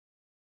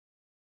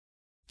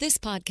This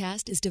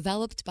podcast is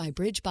developed by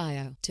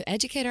BridgeBio to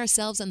educate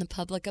ourselves and the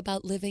public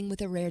about living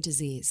with a rare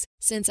disease.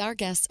 Since our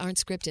guests aren't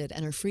scripted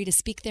and are free to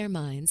speak their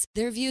minds,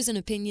 their views and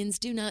opinions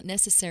do not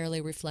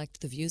necessarily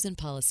reflect the views and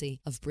policy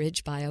of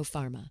BridgeBio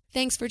Pharma.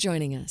 Thanks for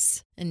joining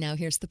us. And now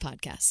here's the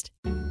podcast.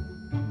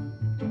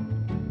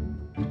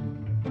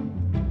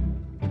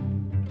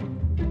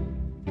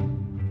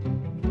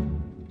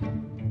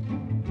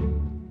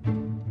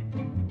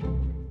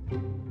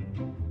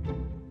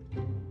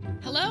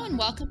 Hello and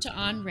welcome to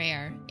On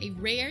Rare, a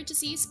rare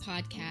disease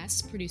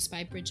podcast produced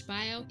by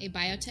BridgeBio, a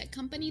biotech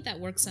company that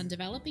works on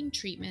developing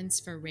treatments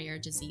for rare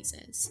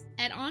diseases.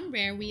 At On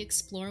Rare, we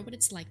explore what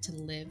it's like to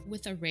live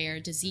with a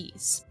rare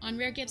disease. On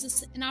Rare gives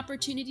us an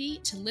opportunity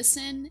to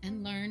listen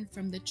and learn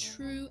from the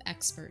true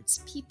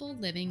experts, people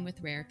living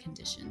with rare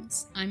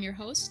conditions. I'm your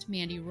host,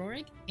 Mandy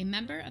Rohrig, a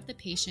member of the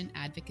Patient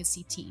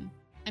Advocacy team.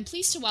 I'm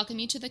pleased to welcome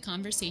you to the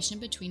conversation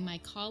between my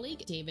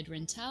colleague, David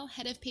Rintell,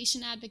 head of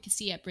patient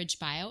advocacy at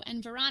BridgeBio,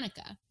 and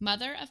Veronica,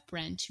 mother of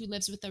Brent, who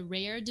lives with a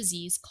rare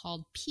disease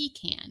called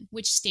PKAN,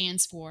 which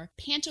stands for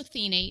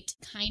Pantothenate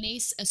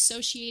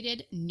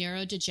Kinase-Associated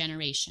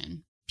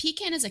Neurodegeneration.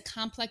 PKAN is a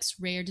complex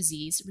rare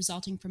disease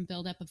resulting from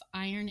buildup of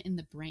iron in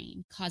the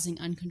brain, causing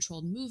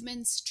uncontrolled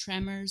movements,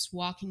 tremors,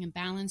 walking and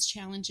balance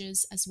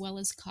challenges, as well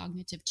as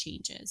cognitive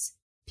changes.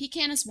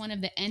 PKAN is one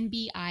of the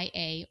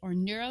NBIA, or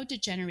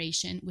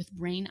neurodegeneration with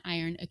brain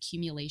iron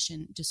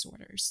accumulation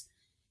disorders.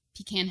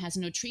 PKAN has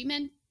no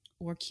treatment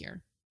or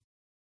cure.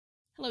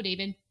 Hello,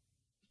 David.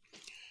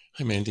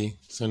 Hi, Mandy.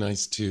 So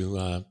nice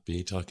to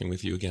be talking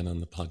with you again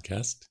on the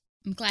podcast.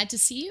 I'm glad to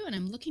see you, and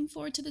I'm looking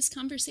forward to this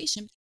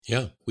conversation.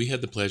 Yeah, we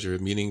had the pleasure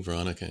of meeting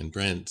Veronica and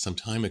Brent some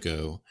time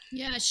ago.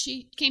 Yeah,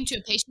 she came to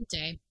a patient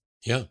day.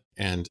 Yeah,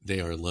 and they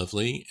are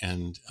lovely,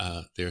 and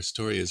their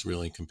story is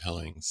really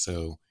compelling.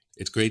 So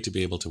it's great to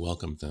be able to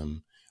welcome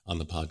them on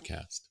the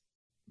podcast.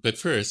 But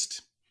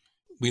first,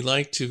 we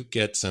like to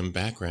get some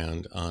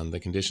background on the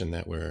condition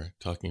that we're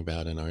talking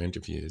about in our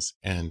interviews.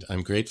 And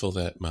I'm grateful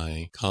that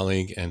my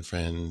colleague and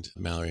friend,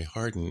 Mallory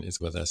Harden,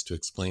 is with us to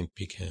explain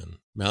PKAN.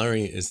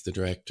 Mallory is the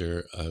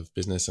director of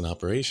business and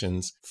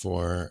operations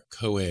for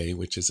CoA,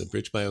 which is a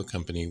BridgeBio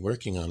company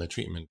working on a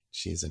treatment.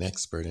 She's an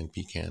expert in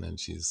PKAN, and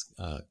she's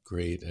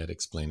great at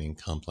explaining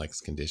complex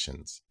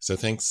conditions. So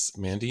thanks,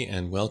 Mandy,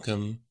 and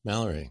welcome,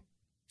 Mallory.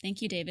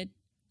 Thank you, David.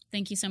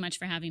 Thank you so much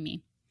for having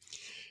me.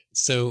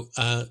 So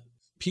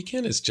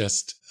PKAN is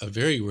just a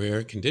very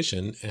rare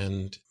condition,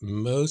 and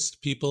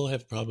most people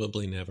have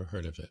probably never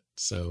heard of it.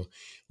 So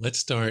let's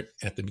start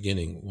at the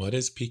beginning. What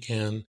is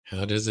PKAN?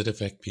 How does it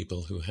affect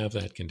people who have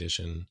that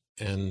condition?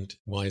 And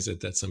why is it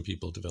that some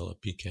people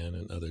develop PKAN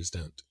and others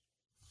don't?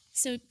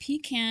 So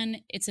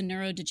PKAN, it's a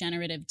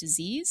neurodegenerative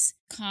disease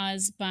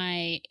caused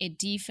by a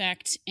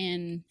defect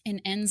in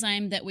an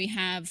enzyme that we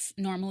have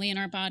normally in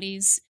our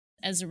bodies.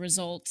 As a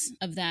result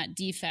of that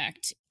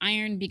defect,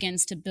 iron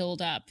begins to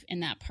build up in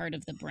that part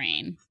of the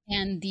brain.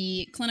 And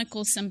the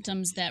clinical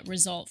symptoms that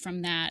result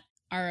from that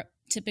are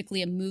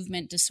typically a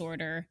movement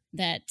disorder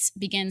that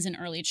begins in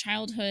early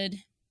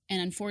childhood.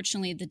 And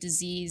unfortunately, the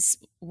disease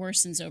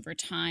worsens over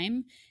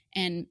time.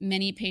 And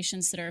many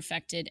patients that are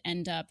affected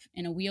end up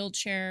in a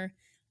wheelchair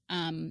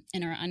and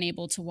are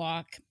unable to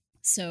walk.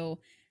 So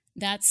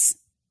that's,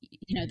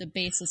 the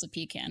basis of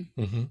PKAN.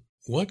 Mm-hmm.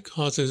 What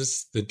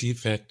causes the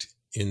defect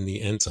in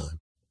the enzyme?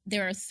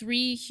 There are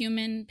 3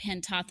 human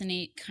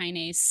pantothenate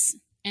kinase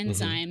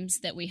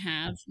enzymes that we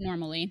have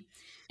normally,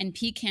 and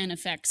PKAN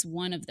affects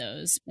one of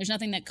those. There's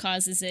nothing that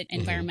causes it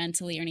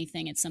environmentally or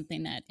anything. It's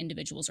something that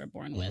individuals are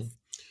born with.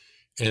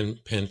 And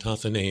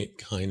pantothenate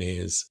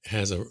kinase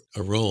has a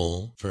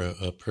role for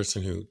a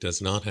person who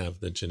does not have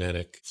the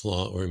genetic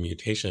flaw or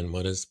mutation.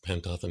 What does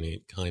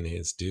pantothenate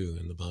kinase do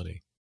in the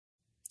body?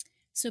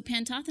 So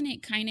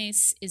pantothenate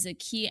kinase is a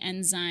key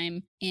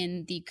enzyme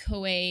in the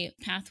CoA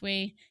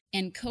pathway,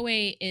 and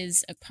CoA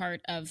is a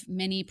part of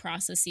many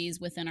processes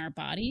within our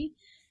body.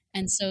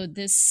 And so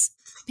this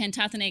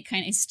pantothenate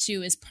kinase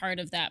 2 is part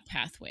of that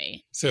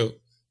pathway. So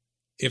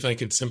if I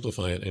could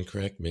simplify it and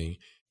correct me,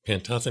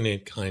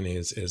 pantothenate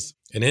kinase is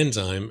an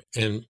enzyme,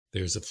 and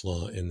there's a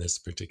flaw in this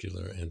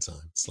particular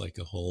enzyme. It's like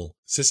a whole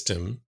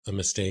system, a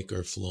mistake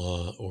or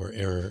flaw or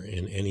error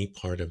in any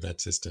part of that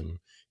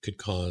system could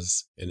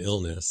cause an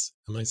illness.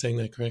 Am I saying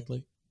that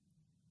correctly?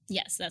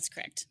 Yes, that's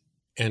correct.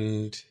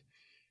 And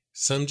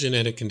some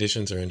genetic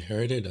conditions are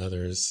inherited,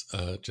 others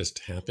just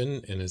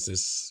happen. And is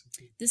this?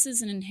 This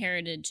is an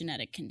inherited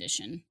genetic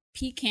condition.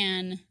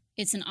 PKAN,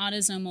 it's an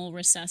autosomal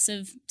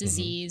recessive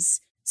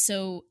disease.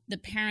 So the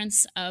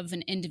parents of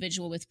an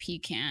individual with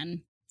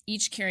PKAN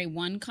each carry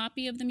one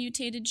copy of the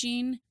mutated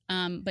gene,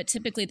 but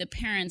typically the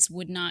parents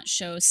would not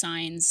show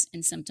signs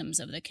and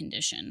symptoms of the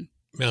condition.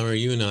 Mallory,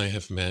 you and I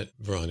have met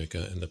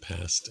Veronica in the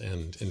past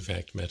and, in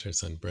fact, met her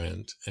son,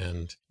 Brent.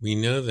 And we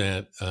know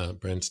that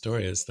Brent's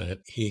story is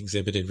that he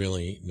exhibited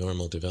really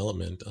normal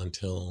development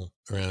until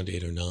around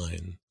 8 or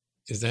 9.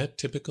 Is that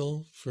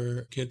typical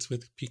for kids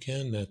with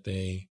PKAN, that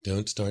they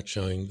don't start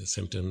showing the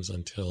symptoms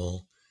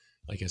until,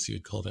 I guess you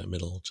would call that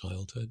middle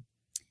childhood?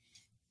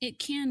 It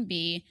can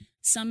be.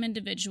 Some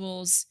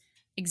individuals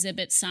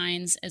exhibit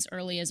signs as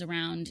early as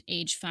around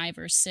age 5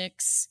 or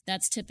 6.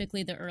 That's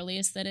typically the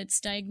earliest that it's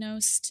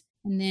diagnosed.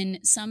 And then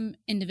some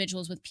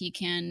individuals with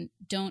PKAN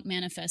don't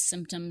manifest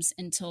symptoms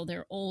until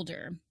they're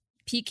older.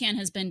 PKAN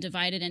has been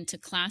divided into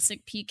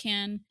classic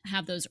PKAN,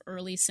 have those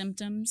early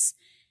symptoms.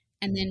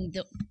 And then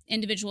the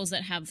individuals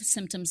that have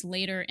symptoms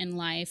later in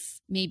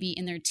life, maybe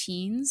in their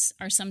teens,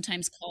 are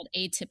sometimes called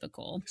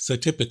atypical. So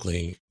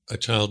typically, a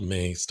child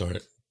may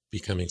start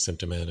becoming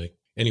symptomatic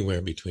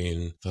anywhere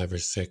between 5 or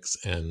 6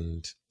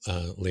 and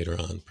later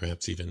on,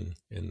 perhaps even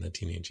in the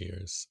teenage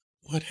years.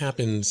 What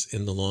happens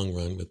in the long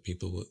run with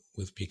people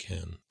with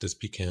PKAN? Does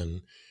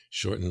PKAN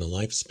shorten the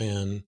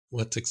lifespan?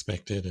 What's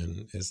expected,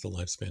 and is the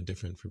lifespan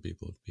different for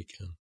people with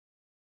PKAN?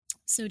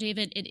 So,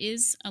 David, it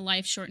is a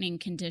life-shortening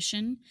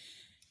condition.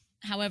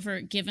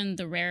 However, given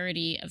the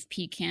rarity of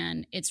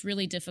PKAN, it's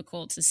really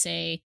difficult to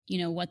say,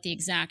 what the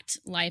exact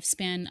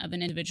lifespan of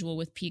an individual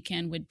with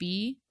PKAN would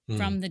be.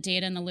 From the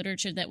data and the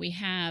literature that we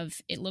have,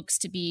 it looks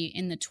to be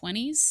in the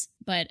 20s.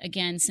 But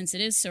again, since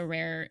it is so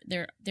rare,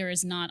 there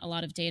is not a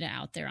lot of data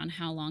out there on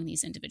how long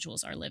these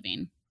individuals are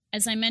living.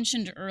 As I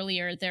mentioned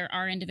earlier, there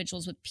are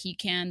individuals with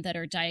PKAN that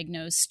are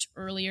diagnosed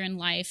earlier in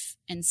life,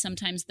 and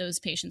sometimes those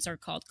patients are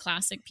called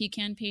classic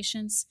PKAN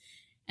patients.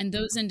 And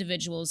those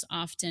individuals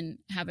often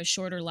have a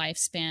shorter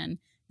lifespan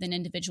than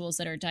individuals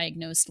that are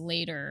diagnosed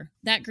later.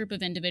 That group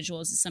of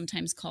individuals is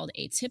sometimes called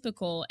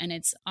atypical, and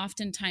it's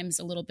oftentimes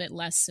a little bit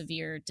less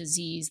severe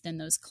disease than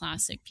those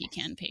classic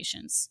PKAN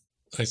patients.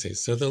 I see.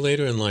 So the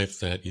later in life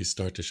that you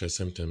start to show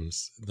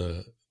symptoms,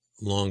 the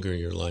longer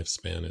your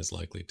lifespan is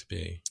likely to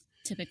be.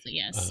 Typically,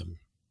 yes.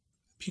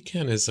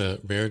 PKAN is a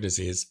rare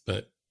disease,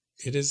 but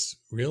it is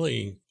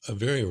really a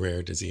very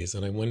rare disease.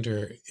 And I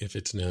wonder if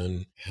it's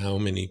known how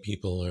many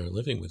people are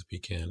living with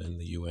PKAN in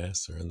the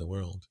U.S. or in the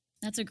world.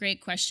 That's a great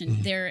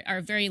question. There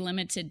are very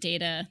limited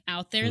data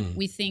out there.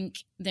 We think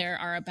there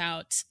are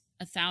about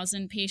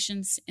 1,000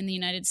 patients in the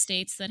United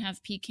States that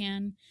have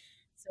PKAN,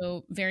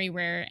 so very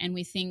rare. And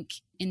we think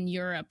in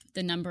Europe,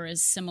 the number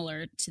is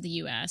similar to the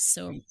US,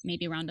 so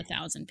maybe around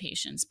 1,000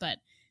 patients, but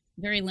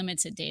very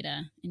limited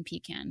data in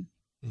PKAN.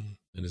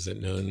 And is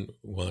it known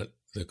what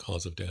the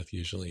cause of death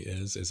usually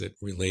is? Is it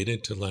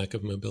related to lack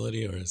of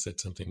mobility, or is it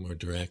something more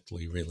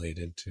directly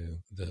related to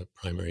the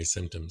primary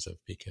symptoms of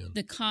PKAN?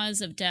 The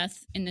cause of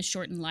death in the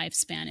shortened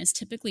lifespan is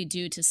typically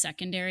due to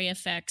secondary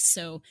effects,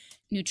 so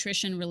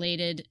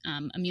nutrition-related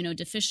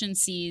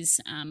immunodeficiencies,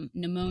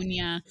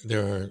 pneumonia.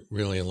 There are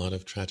really a lot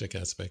of tragic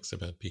aspects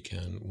about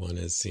PKAN. One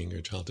is seeing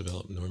your child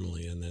develop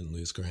normally and then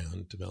lose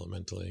ground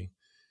developmentally.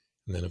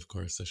 And then, of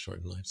course, the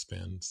shortened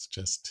lifespans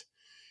just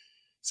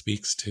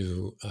speaks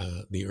to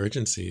the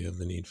urgency of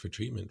the need for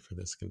treatment for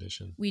this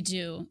condition. We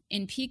do.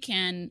 In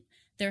PKAN,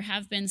 there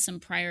have been some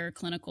prior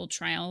clinical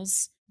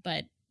trials,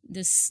 but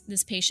this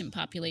patient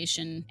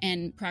population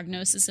and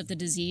prognosis of the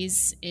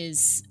disease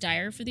is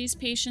dire for these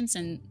patients,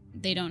 and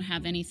they don't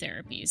have any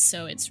therapies.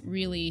 So it's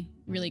really,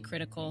 really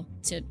critical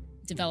to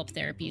develop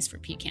therapies for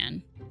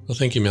PKAN. Well,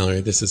 thank you,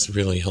 Mallory. This is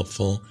really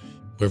helpful.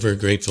 We're very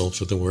grateful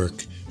for the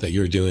work that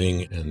you're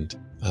doing, and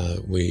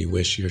we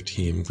wish your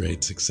team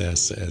great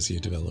success as you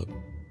develop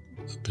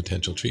a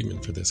potential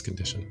treatment for this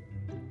condition.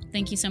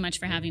 Thank you so much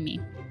for having me.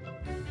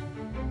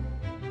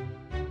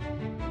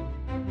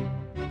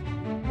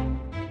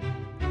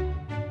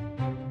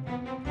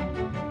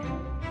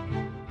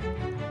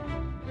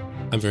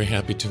 I'm very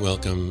happy to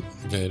welcome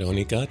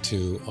Veronica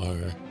to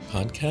our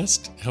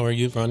podcast. How are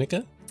you,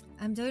 Veronica?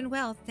 I'm doing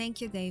well.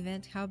 Thank you,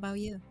 David. How about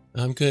you?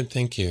 I'm good,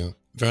 thank you.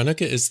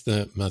 Veronica is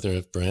the mother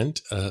of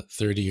Brent, a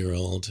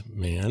 30-year-old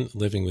man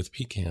living with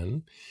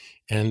PKAN.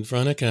 And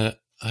Veronica,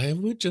 I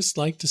would just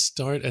like to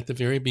start at the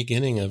very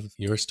beginning of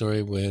your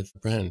story with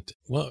Brent.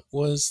 What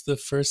was the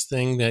first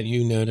thing that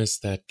you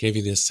noticed that gave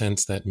you this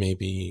sense that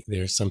maybe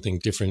there's something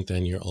different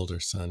than your older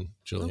son,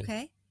 Julian?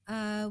 Okay.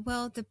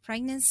 Well, the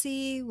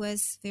pregnancy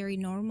was very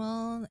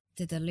normal.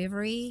 The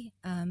delivery,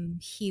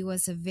 he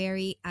was a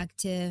very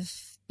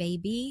active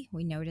baby.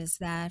 We noticed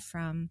that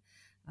from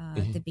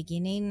the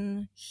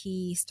beginning.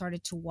 He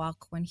started to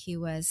walk when he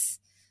was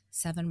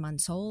 7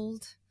 months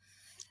old.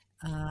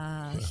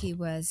 Wow. He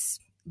was,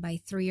 by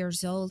 3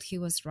 years old, he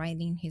was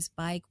riding his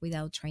bike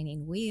without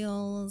training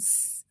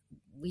wheels.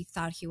 We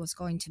thought he was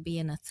going to be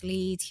an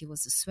athlete. He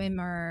was a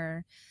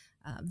swimmer.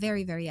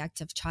 Very, very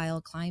active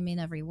child, climbing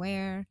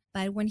everywhere.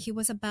 But when he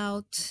was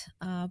about,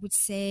 I would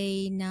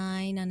say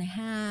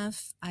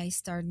 9.5, I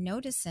started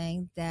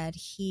noticing that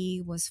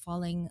he was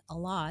falling a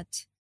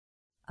lot.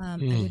 I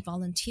would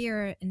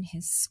volunteer in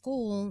his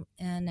school,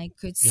 and I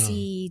could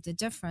see the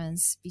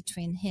difference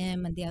between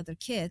him and the other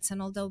kids.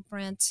 And although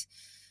Brent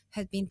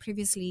had been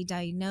previously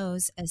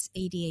diagnosed as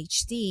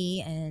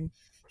ADHD and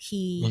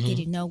he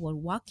didn't know what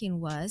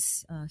walking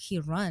was, he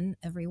ran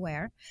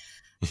everywhere.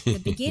 At the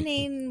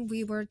beginning,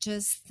 we were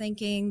just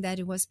thinking that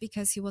it was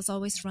because he was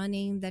always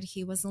running, that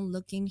he wasn't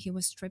looking, he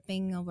was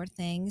tripping over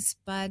things.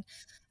 But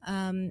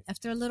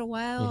after a little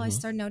while, I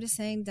started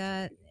noticing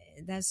that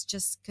that's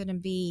just couldn't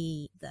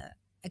be the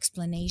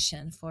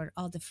explanation for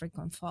all the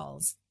frequent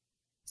falls.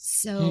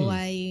 So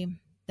I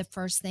the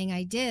first thing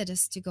I did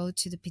is to go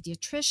to the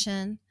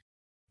pediatrician,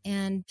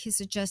 and he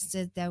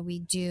suggested that we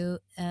do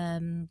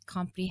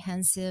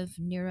comprehensive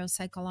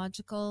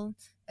neuropsychological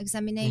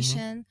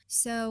examination.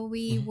 So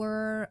we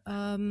were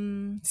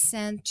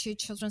sent to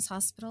Children's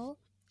Hospital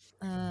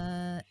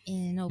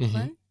in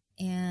Oakland.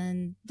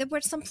 And there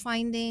were some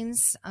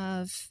findings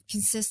of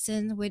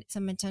consistent with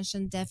some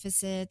attention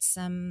deficit,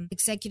 some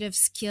executive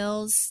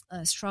skills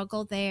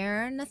struggle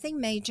there. Nothing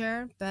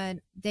major, but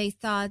they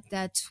thought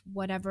that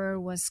whatever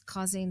was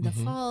causing the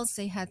falls,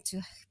 they had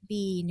to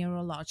be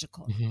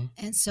neurological.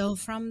 And so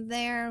from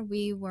there,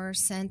 we were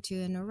sent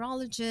to a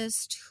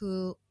neurologist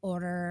who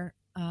ordered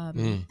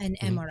an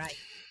MRI.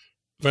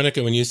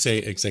 Veronica, when you say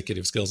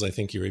executive skills, I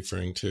think you're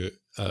referring to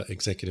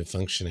executive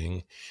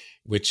functioning,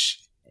 which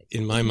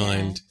in my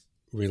mind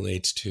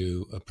relates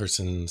to a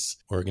person's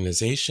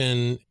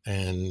organization.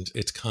 And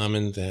it's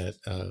common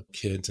that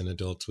kids and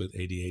adults with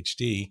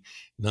ADHD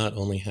not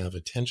only have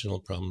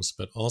attentional problems,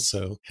 but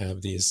also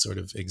have these sort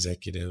of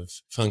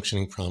executive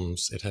functioning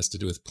problems. It has to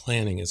do with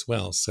planning as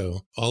well.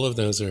 So all of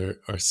those are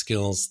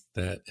skills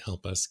that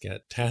help us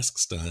get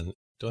tasks done.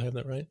 Do I have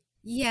that right?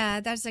 Yeah,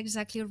 that's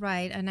exactly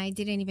right. And I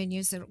didn't even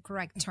use the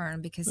correct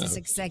term because it's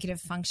executive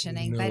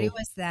functioning. But it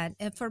was that.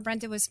 And for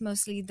Brent, it was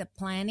mostly the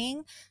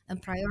planning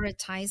and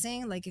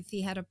prioritizing. Like if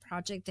he had a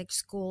project at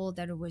school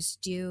that it was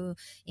due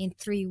in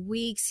 3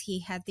 weeks, he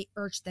had the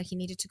urge that he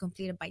needed to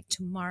complete it by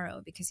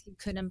tomorrow because he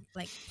couldn't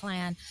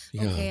plan,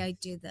 okay, I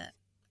do the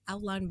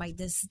outline by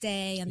this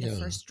day and the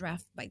first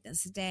draft by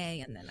this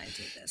day, and then I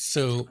do this.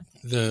 So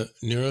the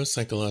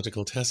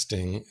neuropsychological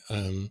testing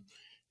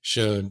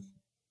showed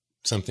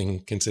something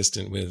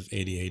consistent with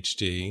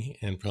ADHD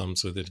and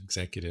problems with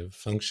executive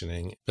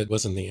functioning, but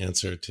wasn't the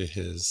answer to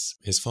his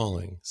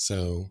falling.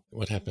 So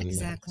what happened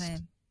next?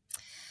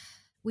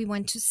 We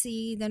went to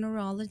see the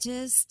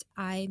neurologist.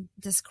 I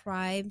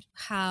described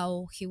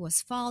how he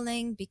was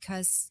falling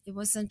because it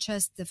wasn't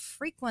just the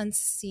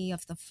frequency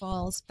of the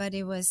falls, but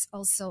it was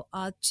also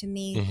odd to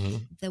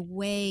me the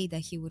way that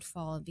he would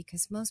fall,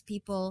 because most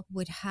people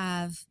would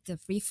have the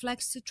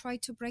reflex to try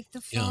to break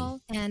the fall.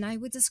 And I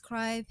would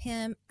describe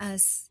him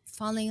as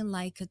falling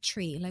like a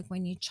tree. Like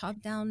when you chop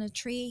down a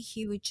tree,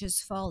 he would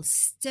just fall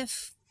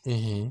stiff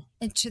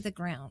into the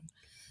ground.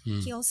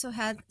 He also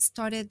had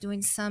started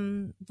doing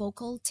some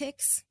vocal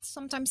tics.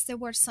 Sometimes there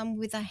were some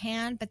with a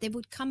hand, but they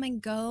would come and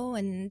go.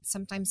 And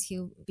sometimes he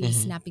would be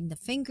snapping the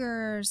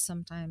fingers.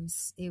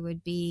 Sometimes it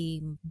would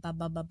be ba,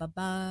 ba, ba, ba,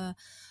 ba.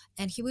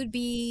 And he would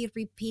be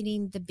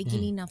repeating the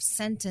beginning of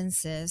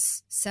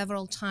sentences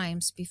several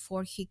times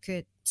before he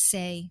could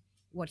say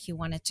what he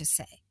wanted to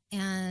say.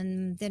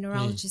 And the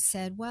neurologist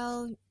said,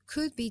 well,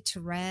 could be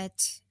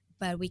Tourette,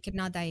 but we could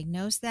not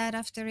diagnose that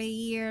after a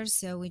year.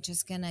 So we're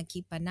just going to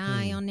keep an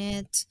eye on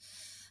it.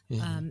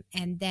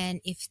 And then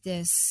if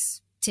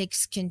this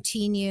tics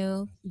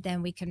continue,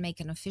 then we can make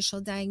an official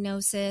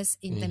diagnosis.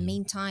 In the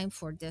meantime,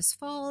 for this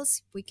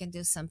falls, we can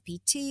do some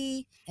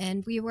PT.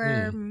 And we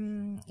were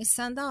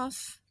signed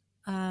off.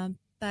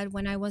 But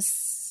when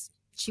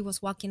she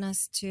was walking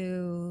us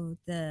to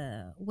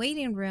the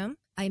waiting room,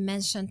 I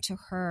mentioned to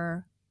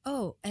her,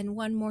 oh, and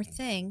one more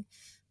thing.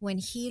 When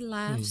he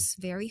laughs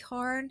very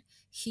hard,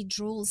 he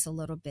drools a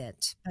little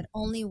bit, but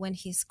only when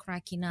he's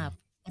cracking up.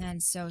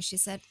 And so she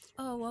said,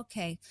 oh,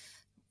 okay,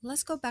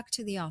 let's go back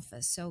to the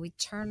office. So we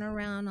turned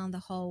around on the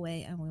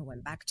hallway and we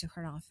went back to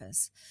her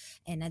office.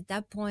 And at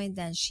that point,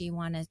 then she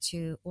wanted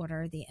to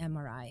order the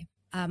MRI.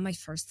 My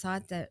first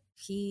thought that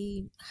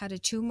he had a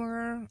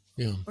tumor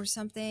or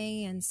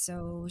something. And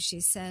so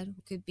she said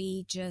it could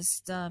be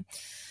just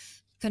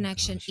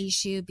connection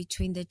issue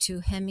between the two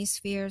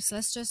hemispheres.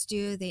 Let's just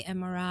do the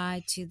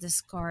MRI to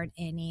discard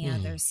any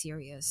other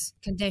serious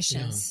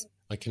conditions.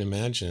 I can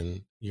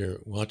imagine you're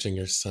watching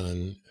your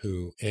son,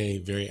 who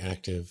very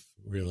active,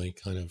 really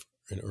kind of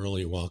an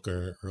early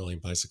walker, early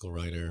bicycle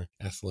rider,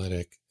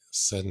 athletic,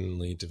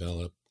 suddenly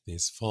develop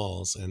these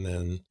falls, and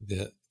then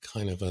the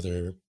kind of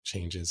other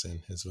changes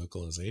in his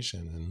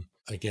vocalization. And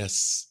I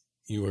guess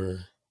you were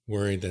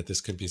worried that this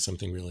could be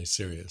something really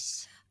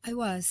serious. I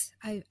was.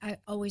 I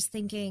always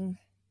thinking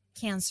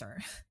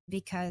cancer,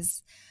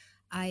 because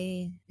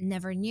I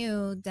never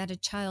knew that a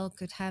child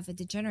could have a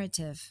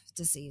degenerative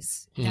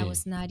disease. That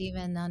was not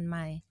even on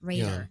my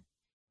radar.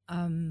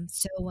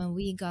 So when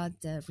we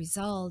got the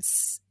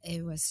results,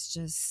 it was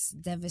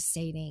just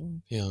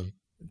devastating.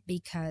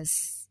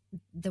 Because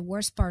the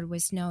worst part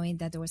was knowing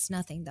that there was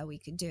nothing that we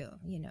could do.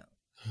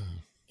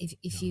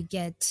 If you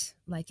get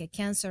like a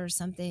cancer or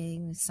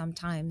something,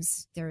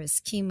 sometimes there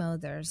is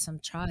chemo, there's some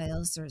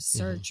trials, there's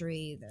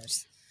surgery,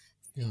 there's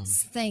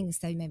things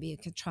that maybe you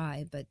could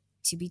try, but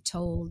to be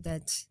told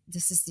that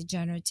this is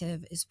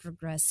degenerative, is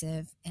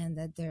progressive, and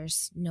that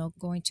there's no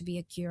going to be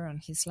a cure on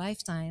his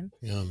lifetime,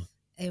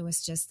 it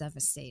was just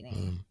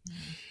devastating.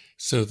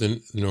 So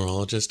the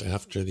neurologist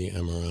after the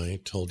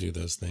MRI told you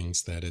those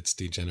things, that it's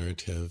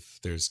degenerative,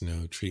 there's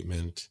no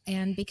treatment.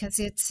 And because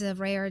it's a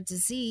rare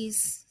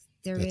disease,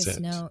 there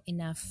is no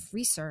enough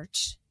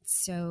research.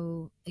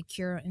 So a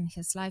cure in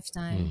his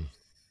lifetime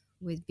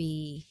would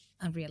be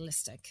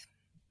unrealistic.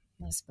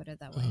 Let's put it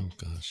that way. Oh,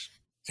 gosh.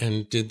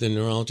 And did the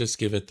neurologist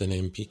give it the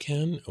name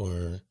PKAN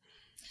or?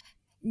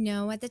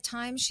 No, at the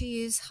time she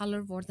used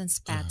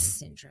Haller-Worden-Spatz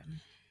syndrome.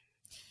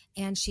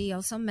 And she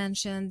also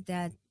mentioned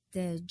that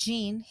the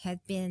gene had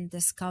been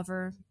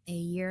discovered a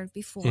year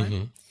before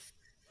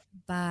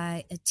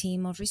by a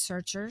team of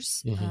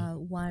researchers.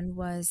 One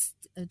was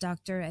a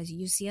doctor at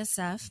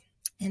UCSF,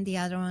 and the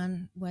other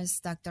one was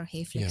Dr.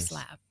 Hayflick's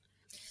lab.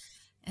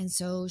 And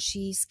so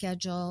she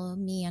scheduled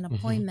me an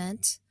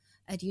appointment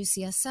at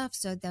UCSF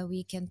so that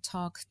we can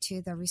talk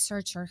to the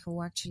researcher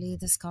who actually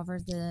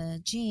discovered the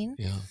gene.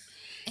 Yeah.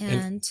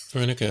 And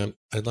Veronica,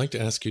 I'd like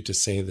to ask you to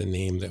say the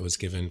name that was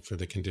given for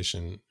the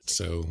condition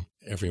so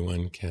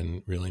everyone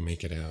can really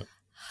make it out.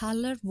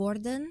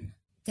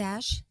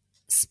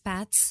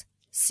 Haller-Worden-Spatz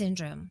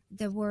syndrome.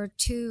 There were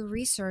two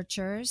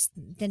researchers.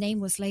 The name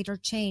was later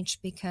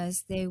changed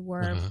because they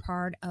were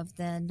part of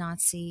the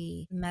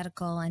Nazi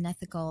medical and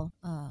ethical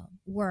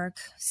work.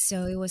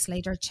 So it was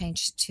later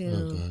changed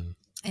to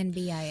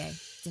NBIA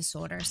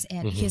disorders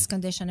and his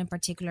condition in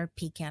particular,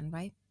 PKAN,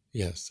 right?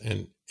 Yes,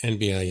 and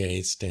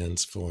NBIA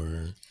stands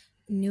for?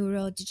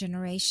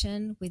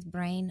 Neurodegeneration with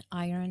brain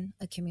iron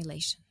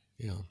accumulation.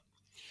 Yeah.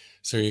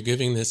 So you're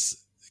giving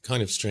this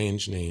kind of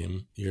strange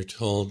name. You're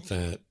told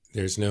that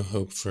there's no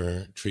hope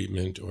for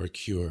treatment or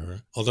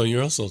cure, although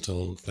you're also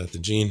told that the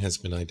gene has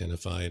been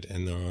identified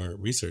and there are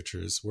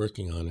researchers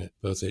working on it,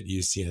 both at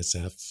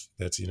UCSF,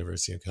 that's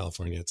University of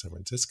California at San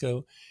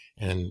Francisco,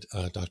 and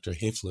Dr.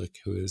 Hayflick,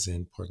 who is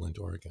in Portland,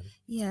 Oregon.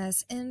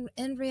 Yes, and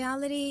in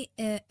reality,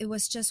 it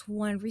was just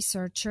one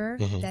researcher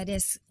that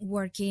is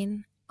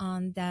working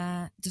on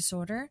that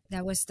disorder.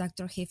 That was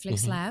Dr.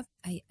 Hayflick's lab.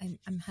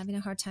 I'm having a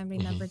hard time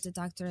remembering the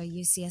doctor at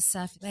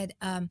UCSF, but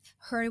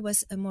her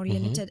was a more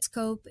limited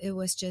scope. It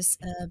was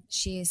just,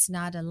 she is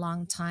not a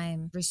long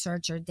time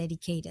researcher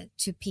dedicated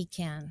to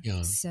PKAN.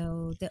 Yeah.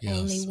 So the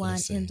only one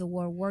in the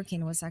world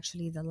working was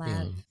actually the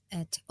lab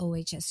at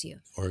OHSU.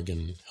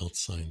 Oregon Health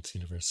Science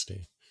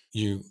University.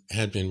 You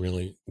had been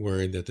really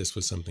worried that this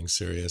was something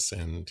serious,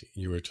 and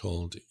you were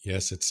told,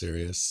 yes, it's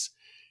serious,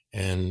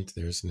 and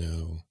there's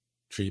no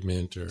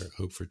treatment or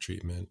hope for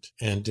treatment.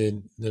 And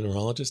did the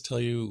neurologist tell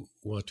you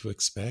what to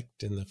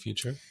expect in the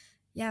future?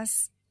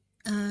 Yes.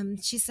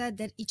 She said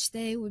that each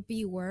day would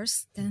be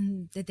worse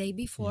than the day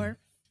before.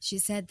 She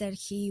said that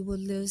he would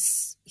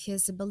lose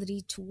his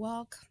ability to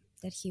walk,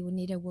 that he would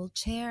need a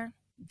wheelchair,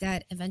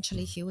 that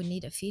eventually he would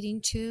need a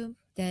feeding tube,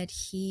 that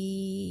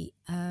he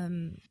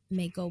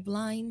may go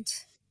blind,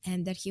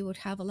 and that he would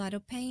have a lot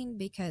of pain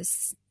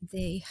because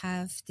they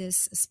have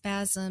this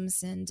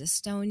spasms and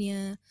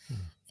dystonia.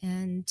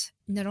 And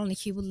not only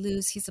he would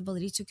lose his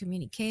ability to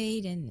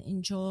communicate and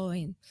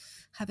enjoy and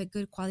have a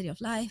good quality of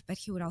life, but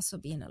he would also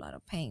be in a lot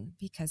of pain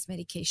because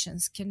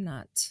medications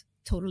cannot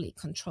totally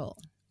control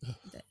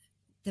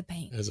the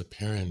pain. As a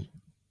parent,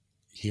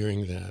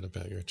 hearing that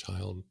about your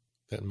child,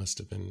 that must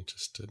have been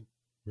just a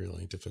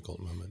really difficult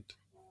moment.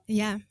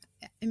 Yeah.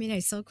 I mean, I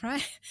still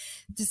cry.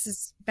 This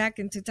is back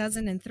in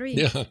 2003.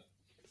 Yeah.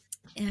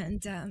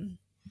 And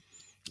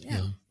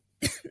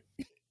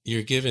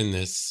you're given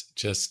this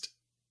just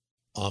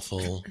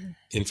awful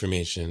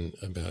information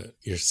about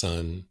your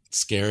son. It's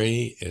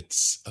scary,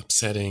 it's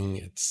upsetting,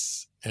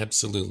 it's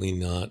absolutely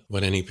not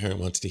what any parent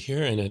wants to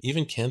hear. And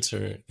even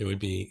cancer, there would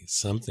be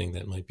something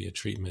that might be a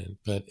treatment.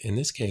 But in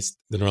this case,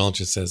 the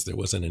neurologist says there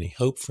wasn't any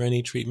hope for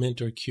any treatment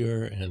or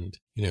cure. And,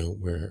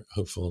 we're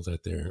hopeful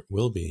that there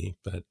will be.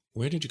 But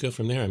where did you go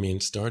from there? I mean,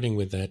 starting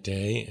with that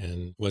day,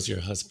 and was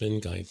your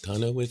husband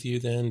Gaetano with you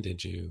then?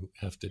 Did you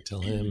have to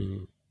tell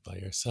him by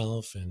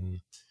yourself?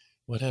 And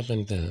what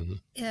happened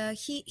then?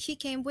 He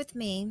came with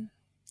me,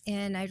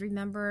 and I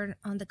remember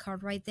on the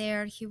card right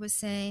there, he was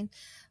saying,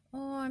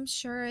 "Oh, I'm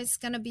sure it's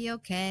going to be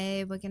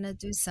okay. We're going to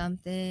do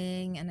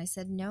something." And I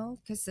said, no,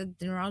 because the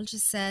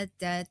neurologist said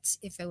that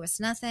if it was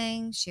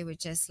nothing, she would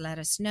just let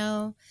us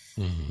know.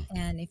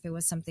 And if it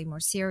was something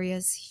more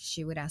serious,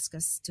 she would ask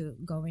us to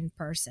go in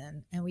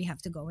person, and we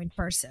have to go in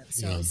person.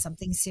 So it's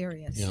something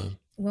serious. Yeah.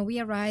 When we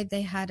arrived,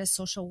 they had a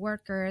social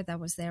worker that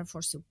was there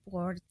for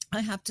support.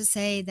 I have to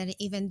say that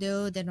even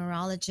though the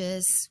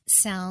neurologist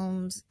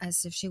sounds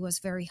as if she was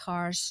very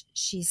harsh,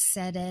 she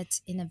said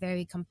it in a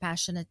very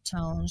compassionate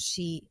tone.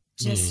 She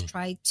just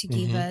tried to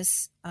give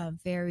us a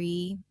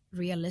very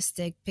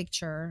realistic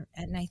picture.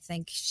 And I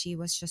think she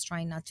was just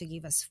trying not to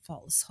give us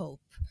false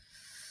hope.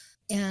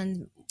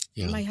 And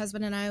my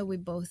husband and I, we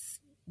both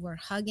were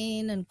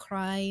hugging and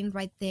crying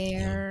right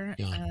there.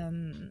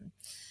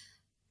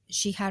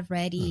 She had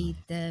ready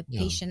the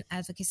Patient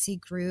Advocacy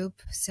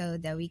group so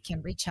that we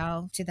can reach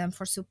out to them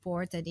for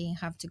support. I didn't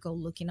have to go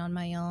looking on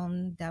my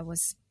own. That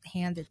was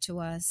handed to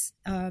us.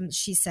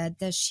 She said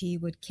that she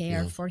would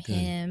care for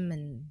him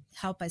and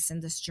help us in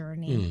this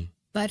journey.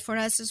 But for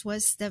us, it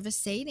was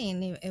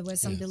devastating. It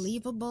was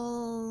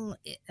unbelievable.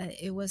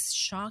 It was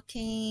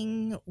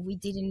shocking. We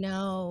didn't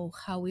know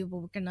how we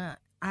were going to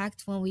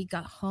act when we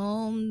got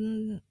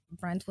home.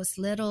 Brent was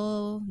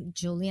little.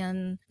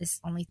 Julian is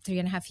only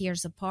 3.5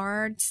 years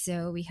apart.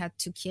 So we had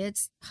 2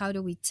 kids. How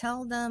do we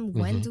tell them?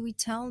 When do we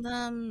tell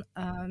them?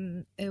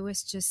 It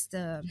was just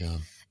a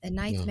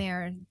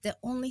nightmare. The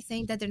only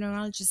thing that the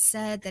neurologist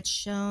said that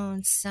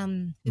showed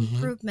some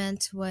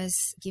improvement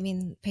was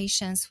giving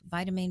patients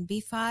vitamin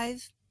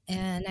B5.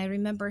 And I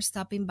remember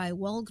stopping by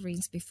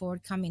Walgreens before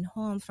coming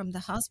home from the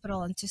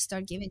hospital and to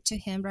start giving to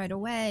him right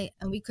away.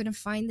 And we couldn't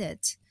find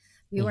it.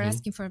 We were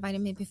asking for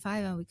vitamin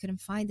B5 and we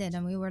couldn't find it.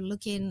 And we were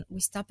looking, we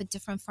stopped at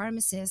different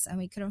pharmacies and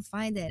we couldn't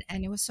find it.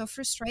 And it was so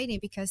frustrating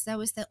because that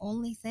was the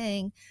only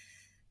thing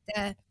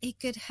that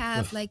it could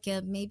have like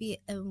maybe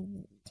a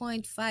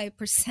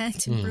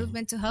 0.5%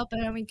 improvement to help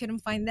it. And we couldn't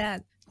find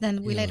that.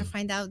 Then we later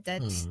find out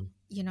that,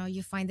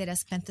 you find it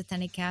as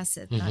pantothenic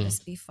acid, not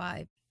as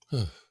B5.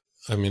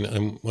 I mean,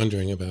 I'm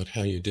wondering about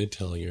how you did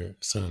tell your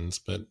sons,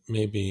 but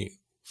maybe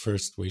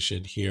first we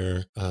should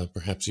hear,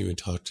 perhaps you would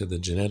talk to the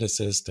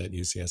geneticist at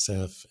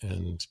UCSF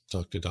and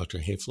talk to Dr.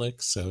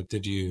 Hayflick. So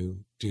did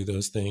you do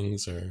those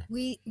things? Or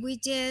We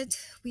did.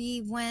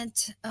 We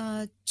went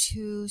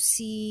to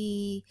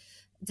see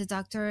the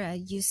doctor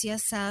at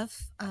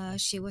UCSF.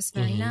 She was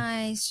very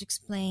nice. She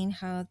explained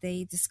how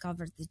they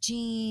discovered the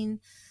gene.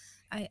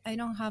 I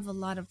don't have a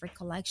lot of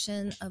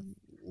recollection of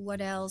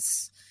what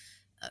else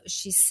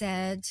she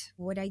said.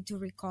 What I do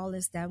recall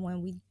is that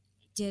when we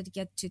did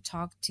get to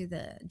talk to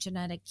the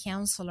genetic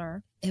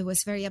counselor, it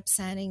was very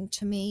upsetting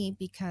to me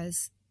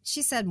because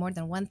she said more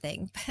than one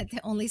thing, but the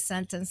only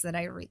sentence that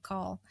I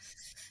recall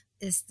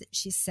is that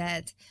she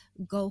said,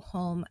 "Go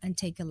home and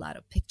take a lot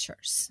of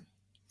pictures."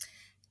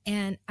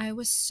 And I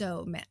was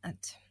so mad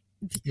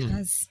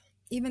because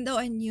even though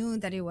I knew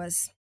that it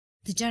was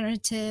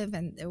degenerative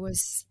and there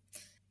was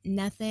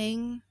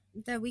nothing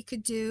that we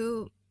could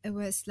do, it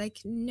was like,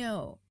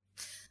 no,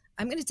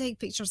 I'm going to take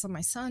pictures of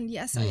my son.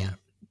 Yes, I am.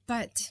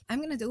 But I'm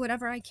going to do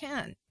whatever I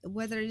can,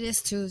 whether it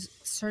is to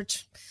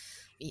search,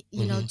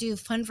 do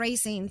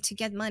fundraising to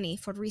get money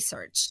for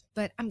research.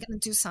 But I'm going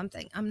to do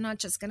something. I'm not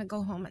just going to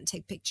go home and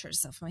take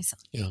pictures of my son.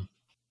 Yeah.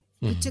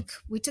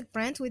 We took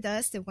Brent with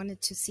us. They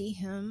wanted to see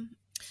him.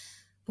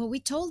 What we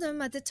told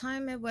him at the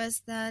time, it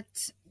was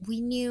that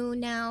we knew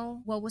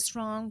now what was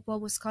wrong,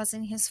 what was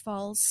causing his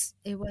falls.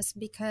 It was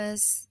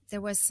because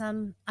there was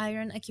some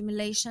iron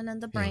accumulation in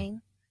the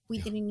brain. We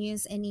didn't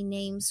use any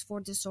names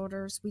for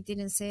disorders. We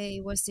didn't say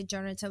it was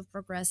degenerative,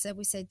 progressive.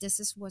 We said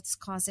this is what's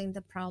causing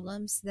the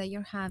problems that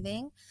you're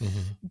having.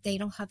 They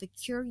don't have a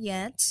cure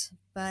yet,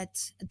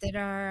 but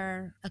there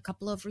are a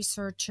couple of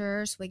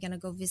researchers. We're going to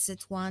go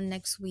visit one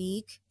next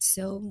week.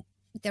 So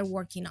they're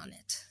working on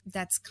it.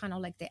 That's kind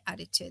of like the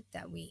attitude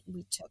that we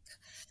took.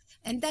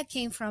 And that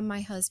came from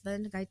my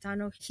husband,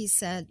 Gaetano. He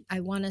said, I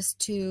want us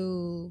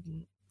to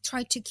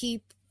try to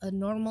keep a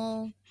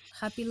normal,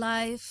 happy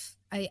life.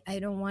 I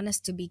don't want us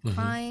to be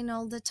crying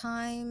all the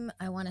time.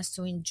 I want us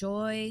to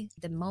enjoy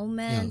the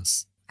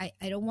moment.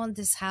 I don't want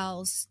this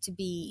house to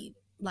be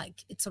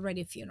like it's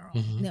already a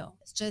funeral. No,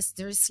 it's just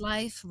there's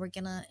life. We're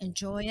going to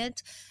enjoy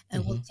it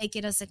and we'll take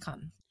it as it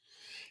comes.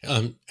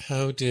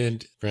 How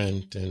did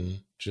Brent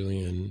and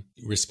Julian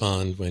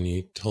respond when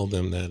you told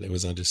them that it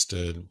was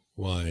understood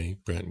why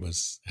Brent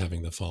was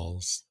having the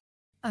falls?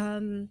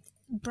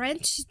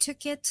 Brent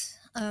took it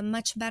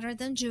much better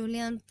than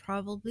Julian,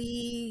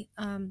 probably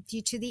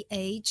due to the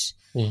age.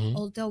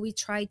 Although we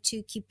tried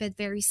to keep it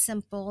very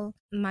simple.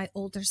 My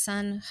older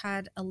son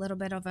had a little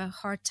bit of a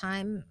hard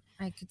time.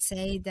 I could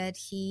say that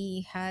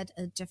he had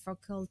a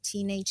difficult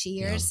teenage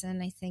years,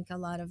 and I think a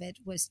lot of it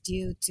was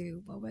due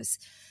to what was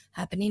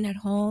happening at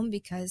home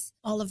because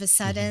all of a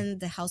sudden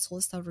the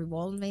household started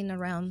revolving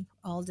around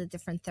all the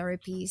different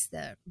therapies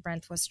that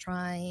Brent was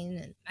trying.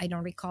 And I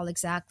don't recall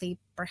exactly.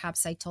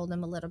 Perhaps I told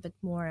him a little bit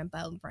more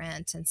about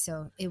Brent, and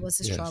so it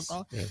was a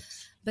struggle.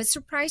 But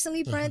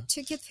surprisingly, Brent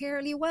took it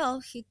fairly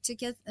well. He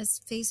took it as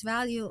face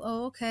value.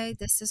 Oh, okay,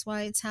 this is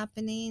why it's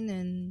happening,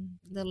 and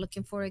they're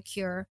looking for a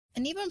cure.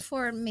 And even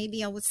for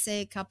maybe I would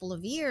say a couple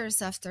of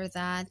years after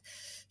that,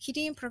 he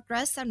didn't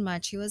progress that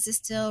much. He was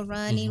still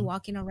running,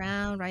 walking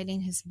around,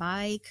 riding his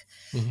bike.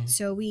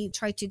 So we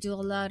tried to do a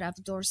lot of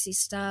outdoorsy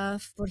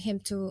stuff for him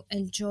to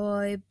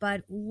enjoy.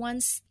 But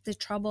once the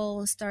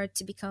trouble started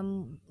to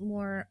become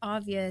more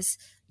obvious,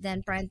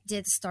 then Brent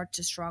did start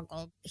to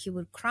struggle. He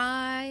would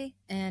cry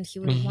and he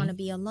would want to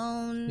be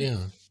alone.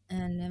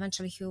 And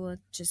eventually he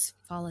would just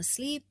fall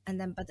asleep. And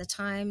then by the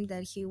time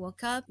that he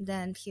woke up,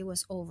 then he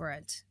was over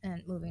it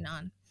and moving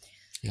on.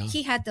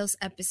 He had those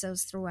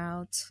episodes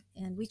throughout,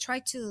 and we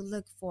tried to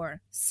look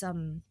for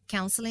some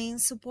counseling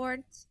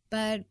support,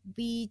 but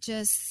we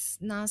just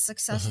not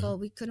successful.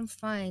 We couldn't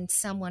find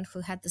someone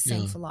who had the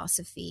same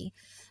philosophy.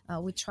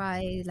 We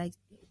tried like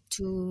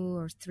 2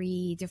 or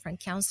 3 different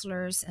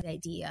counselors, and the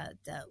idea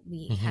that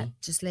we had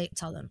just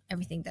tell them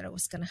everything that it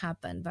was going to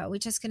happen, but we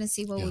just going to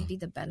see what would be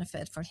the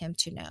benefit for him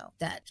to know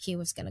that he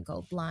was going to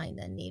go blind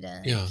and need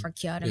a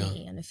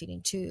tracheotomy and a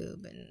feeding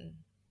tube and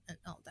and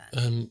all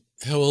that.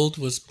 How old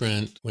was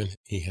Brent when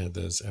he had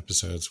those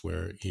episodes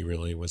where he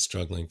really was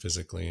struggling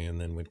physically and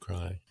then would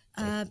cry?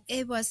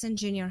 It was in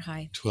junior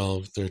high.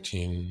 12,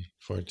 13,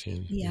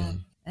 14. Yeah.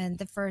 And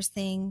the first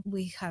thing,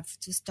 we have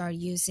to start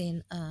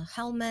using a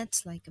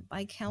helmet, like a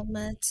bike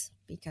helmet,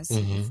 because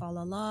he fall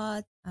a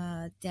lot.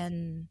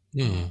 Then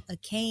a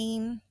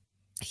cane.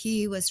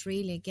 He was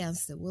really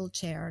against the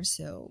wheelchair,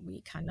 so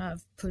we kind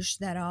of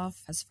pushed that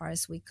off as far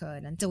as we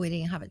could until we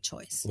didn't have a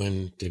choice.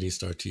 When did he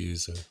start to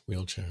use a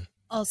wheelchair?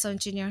 Also in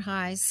junior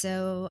high.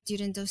 So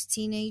during those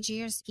teenage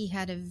years, he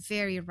had a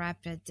very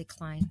rapid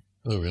decline.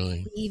 Oh,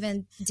 really? We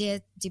even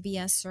did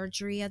DBS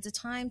surgery at the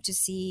time to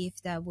see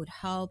if that would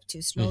help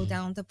to slow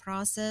down the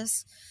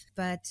process.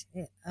 But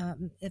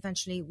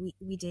eventually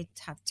we did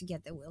have to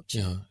get the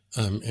wheelchair.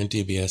 Yeah. And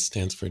DBS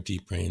stands for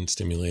deep brain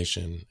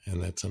stimulation,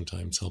 and that's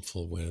sometimes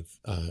helpful with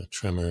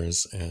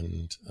tremors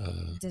and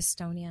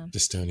dystonia.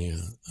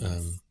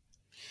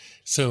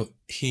 So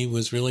he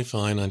was really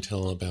fine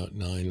until about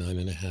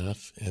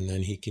 9.5, and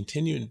then he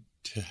continued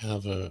to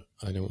have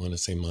I don't want to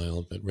say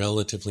mild, but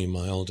relatively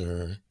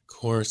milder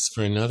course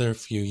for another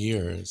few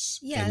years.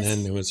 Yes. And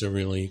then there was a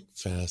really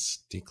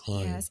fast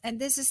decline. Yes. And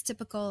this is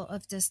typical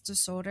of this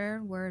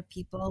disorder where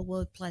people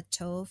will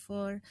plateau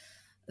for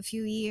a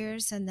few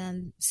years and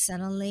then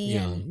suddenly,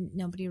 and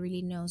nobody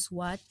really knows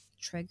what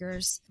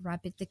triggers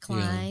rapid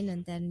decline,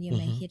 and then you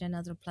may hit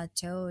another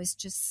plateau. It's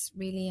just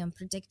really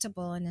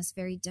unpredictable, and it's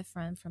very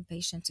different from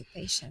patient to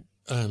patient.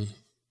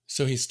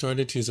 So he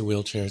started to use a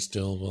wheelchair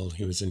still while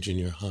he was in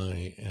junior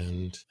high.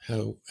 And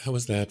how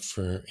was that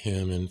for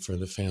him and for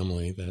the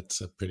family?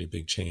 That's a pretty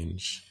big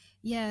change.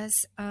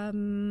 Yes.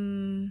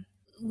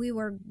 We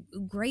were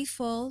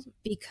grateful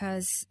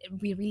because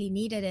we really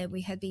needed it.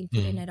 We had been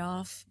putting it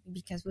off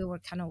because we were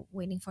kind of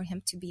waiting for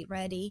him to be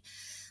ready.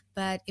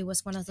 But it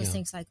was one of those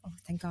things like, oh,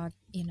 thank God,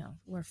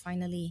 we're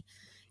finally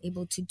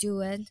able to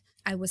do it.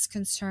 I was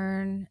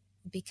concerned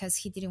because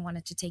he didn't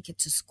want to take it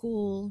to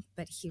school,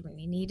 but he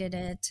really needed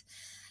it.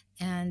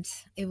 And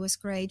it was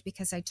great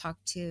because I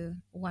talked to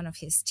one of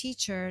his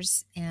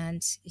teachers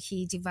and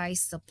he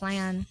devised a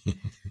plan.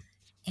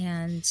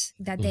 And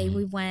that day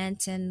we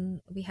went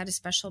and we had a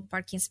special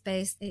parking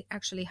space. It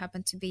actually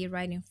happened to be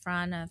right in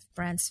front of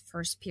Brent's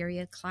first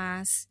period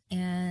class.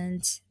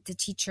 And the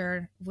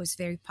teacher was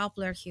very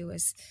popular. He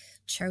was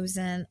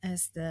chosen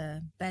as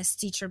the best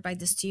teacher by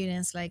the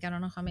students, like I don't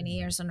know how many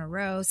years in a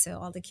row. So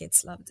all the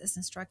kids loved this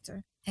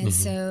instructor. And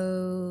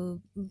so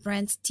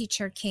Brent's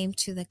teacher came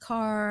to the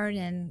car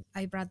and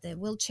I brought the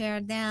wheelchair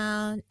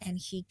down and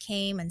he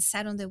came and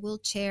sat on the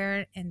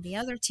wheelchair, and the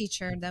other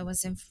teacher that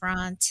was in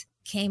front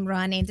came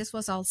running. This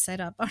was all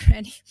set up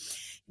already.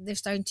 They're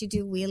starting to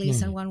do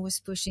wheelies and one was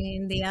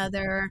pushing the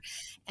other,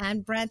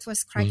 and Brent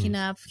was cracking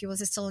up. He was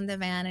still in the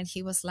van and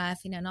he was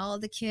laughing, and all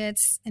the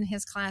kids in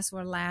his class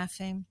were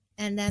laughing.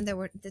 And then there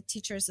were the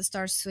teachers that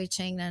started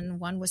switching, and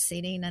one was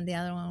sitting and the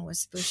other one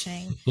was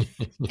pushing.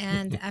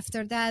 And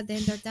after that,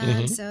 then they're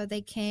done. So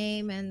they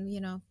came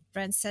and,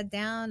 Brent sat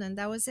down and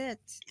that was it.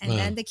 And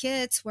then the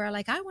kids were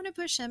like, I want to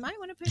push him. I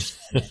want to push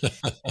him.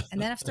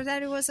 And then after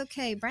that, it was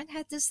okay. Brent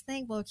had this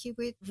thing, well, he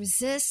would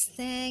resist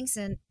things.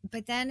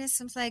 But then it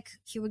seems like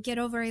he would get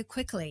over it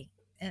quickly.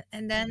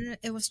 And then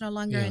it was no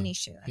longer an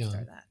issue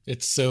after that.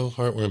 It's so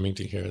heartwarming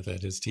to hear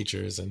that his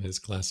teachers and his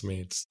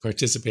classmates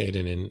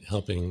participated in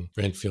helping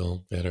Brent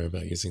feel better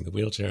about using the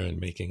wheelchair and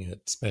making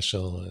it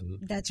special.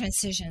 And that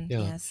transition,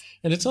 yes.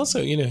 And it's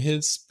also,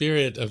 his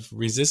spirit of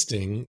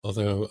resisting,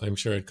 although I'm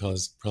sure it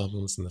caused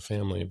problems in the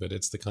family, but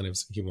it's the kind of,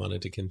 he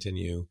wanted to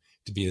continue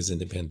to be as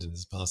independent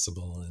as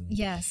possible. And,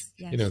 yes.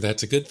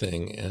 That's a good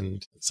thing.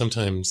 And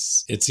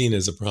sometimes it's seen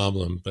as a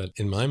problem, but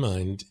in my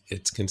mind,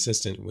 it's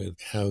consistent with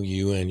how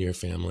you and your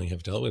family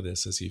have dealt with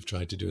this, as you've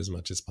tried to do as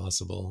much as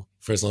possible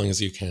for as long as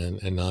you can,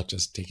 and not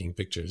just taking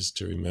pictures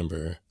to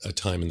remember a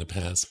time in the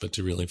past, but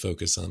to really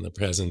focus on the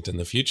present and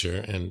the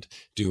future and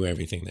do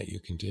everything that you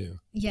can do.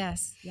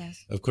 Yes.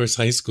 Of course,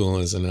 high school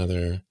is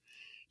another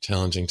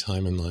challenging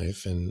time in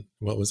life. And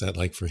what was that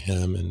like for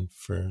him and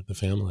for the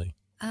family?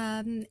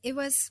 It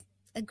was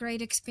a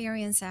great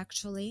experience,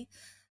 actually.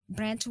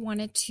 Brent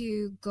wanted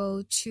to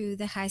go to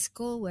the high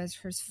school where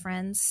his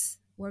friends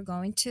were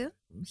going to.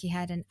 He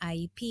had an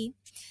IEP,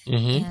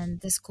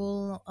 and the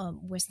school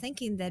was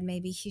thinking that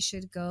maybe he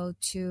should go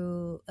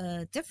to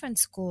a different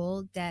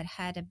school that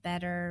had a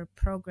better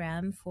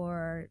program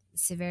for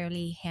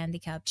severely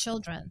handicapped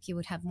children. He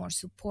would have more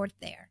support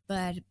there.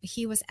 But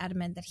he was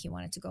adamant that he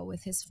wanted to go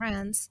with his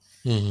friends.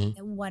 And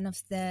one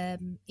of the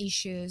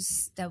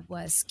issues that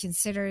was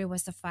considered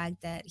was the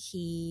fact that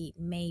he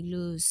may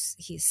lose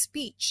his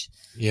speech.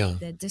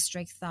 The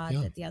district thought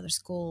that the other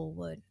school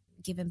would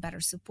give him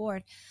better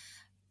support.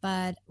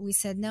 But we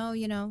said, no,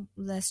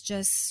 let's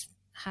just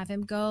have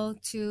him go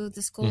to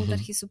the school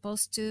that he's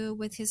supposed to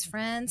with his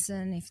friends.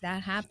 And if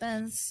that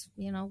happens,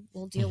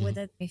 we'll deal with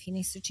it. If he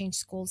needs to change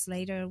schools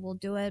later, we'll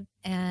do it.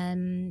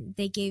 And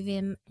they gave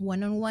him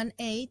one-on-one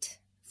aid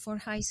for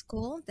high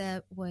school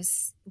that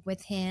was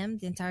with him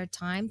the entire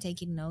time,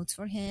 taking notes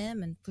for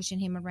him and pushing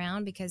him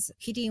around because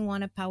he didn't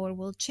want a power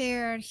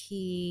wheelchair.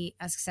 He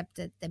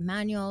accepted the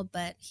manual,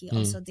 but he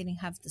also didn't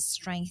have the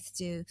strength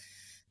to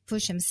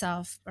push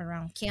himself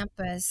around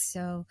campus.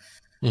 So,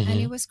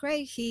 and it was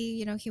great.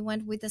 He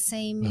went with the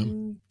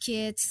same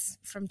kids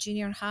from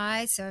junior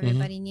high, so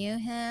everybody knew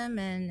him.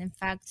 And in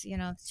fact,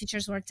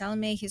 teachers were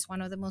telling me he's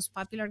one of the most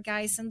popular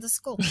guys in the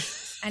school,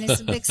 and it's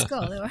a big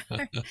school.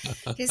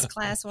 His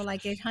class were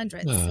like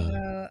 800,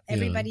 so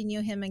everybody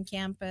knew him on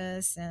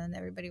campus, and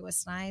everybody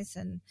was nice.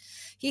 And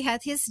he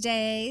had his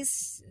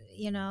days.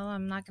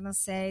 I'm not gonna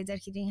say that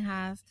he didn't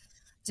have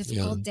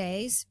difficult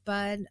days,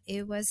 but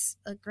it was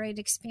a great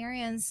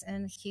experience,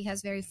 and he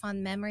has very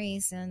fond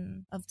memories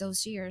of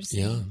those years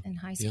in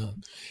high school.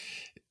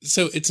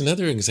 So it's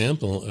another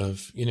example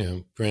of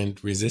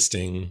Brent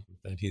resisting,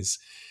 that he's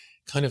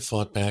kind of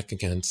fought back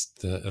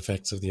against the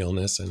effects of the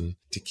illness and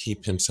to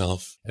keep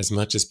himself as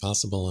much as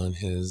possible on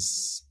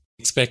his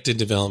expected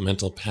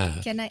developmental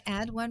path. Can I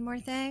add one more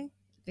thing?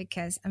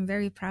 Because I'm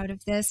very proud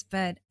of this,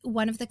 but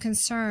one of the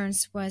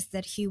concerns was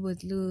that he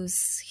would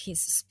lose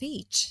his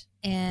speech.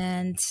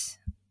 And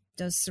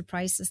those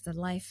surprises that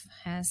life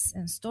has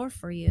in store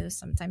for you,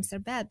 sometimes they're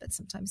bad, but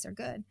sometimes they're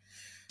good.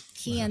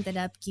 He ended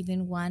up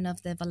giving one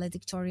of the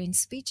valedictorian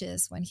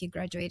speeches when he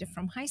graduated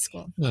from high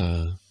school.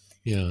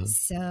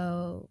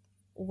 So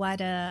what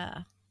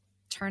a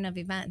turn of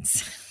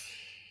events.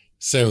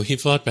 So he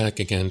fought back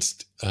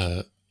against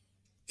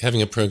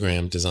having a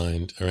program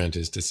designed around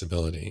his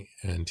disability,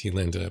 and he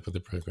ended up with a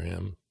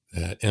program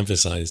that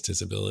emphasized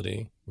his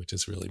ability, which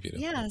is really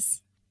beautiful.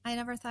 Yes. I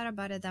never thought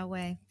about it that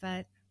way,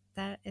 but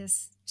that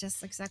is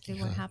just exactly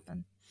what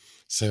happened.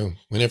 So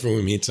whenever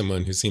we meet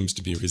someone who seems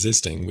to be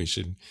resisting, we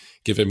should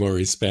give it more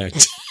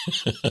respect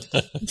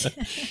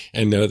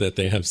and know that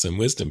they have some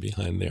wisdom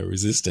behind their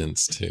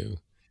resistance too.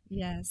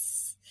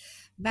 Yes.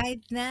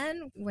 By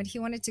then, when he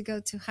wanted to go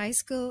to high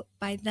school,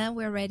 by then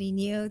we already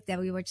knew that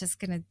we were just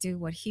going to do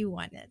what he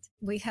wanted.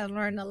 We had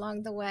learned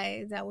along the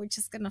way that we're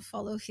just going to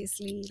follow his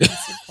lead and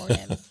support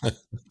him.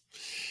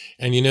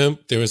 And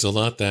there was a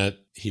lot that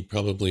he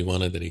probably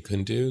wanted that he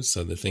couldn't do.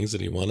 So the things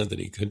that he wanted that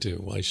he could do,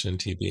 why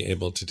shouldn't he be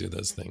able to do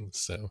those things?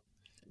 So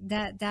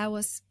that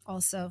was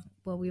also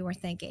what we were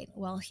thinking.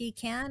 Well, he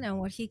can, and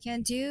what he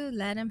can do,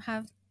 let him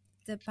have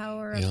the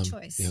power of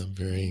choice. Yeah,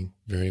 very,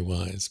 very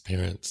wise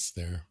parents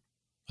there,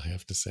 I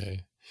have to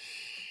say.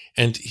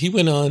 And he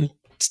went on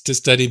to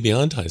study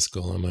beyond high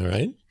school, am I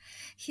right?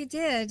 He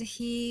did.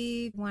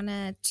 He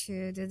wanted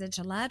to do the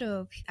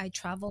gelato. I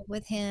traveled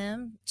with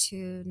him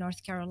to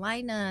North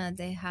Carolina.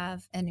 They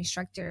have an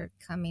instructor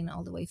coming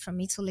all the way from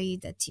Italy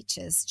that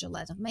teaches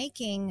gelato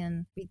making.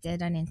 And we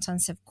did an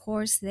intensive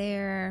course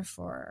there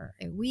for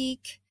a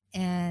week.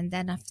 And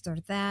then after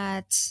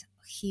that,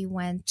 he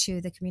went to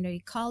the community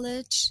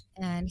college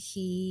and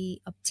he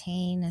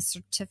obtained a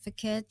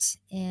certificate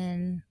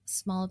in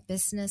small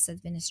business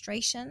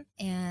administration.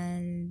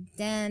 And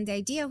then the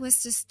idea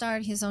was to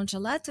start his own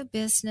gelato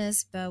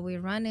business, but we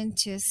ran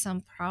into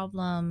some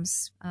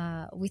problems.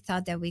 We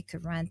thought that we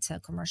could rent a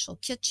commercial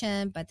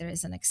kitchen, but there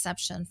is an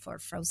exception for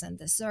frozen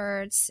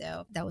desserts.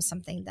 So that was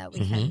something that we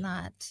had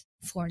not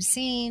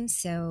foreseen.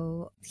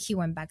 So he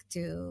went back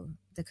to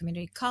the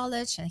community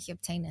college and he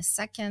obtained a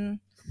second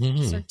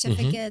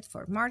certificate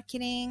for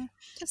marketing,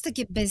 just to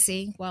keep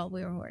busy while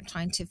we were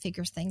trying to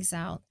figure things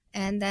out.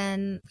 And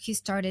then he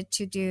started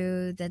to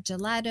do the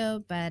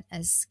gelato, but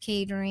as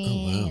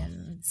catering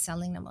and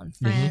selling them on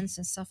friends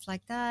and stuff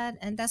like that.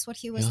 And that's what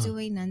he was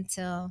doing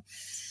until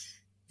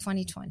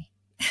 2020.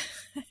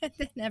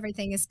 Then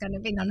everything is going to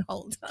be on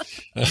hold.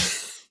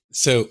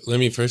 So let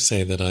me first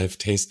say that I've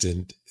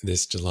tasted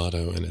this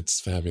gelato and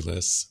it's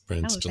fabulous,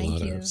 Brent's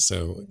gelato.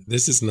 So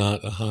this is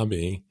not a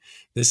hobby.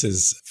 This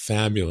is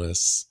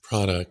fabulous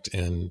product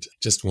and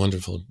just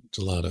wonderful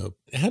gelato.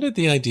 How did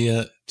the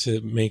idea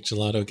to make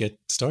gelato get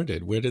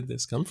started? Where did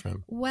this come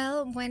from?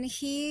 Well, when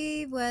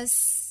he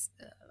was,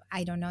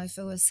 I don't know if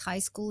it was high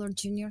school or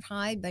junior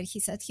high, but he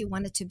said he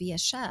wanted to be a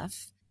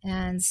chef.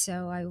 And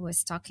so I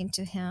was talking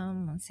to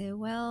him and say,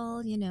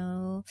 well,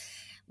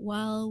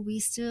 while we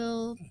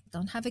still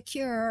don't have a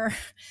cure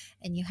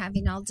and you're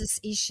having all these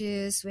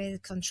issues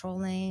with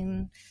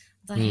controlling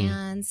the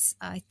hands,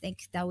 I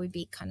think that would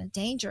be kind of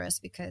dangerous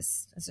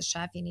because as a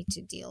chef, you need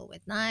to deal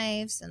with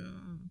knives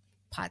and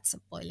pots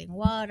of boiling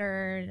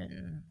water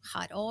and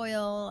hot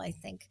oil. I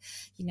think,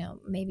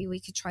 maybe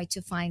we could try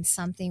to find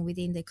something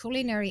within the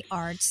culinary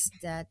arts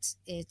that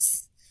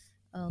it's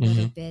a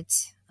little bit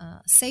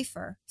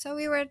safer. So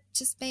we were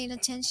just paying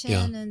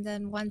attention. And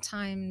then one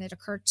time it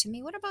occurred to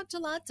me, what about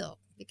gelato?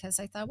 Because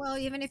I thought, well,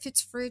 even if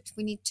it's fruit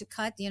we need to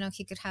cut,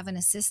 he could have an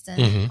assistant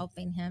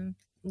helping him.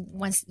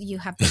 Once you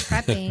have the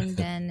prepping,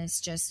 then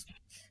it's just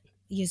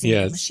using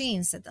the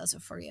machines that does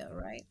it for you,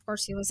 right? Of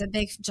course, he was a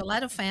big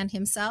gelato fan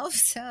himself.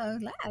 So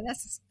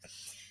that's...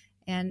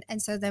 And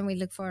so then we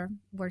looked for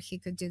where he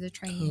could do the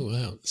training. Oh,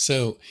 wow.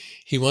 So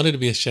he wanted to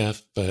be a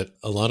chef, but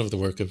a lot of the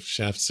work of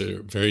chefs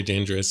are very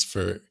dangerous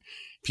for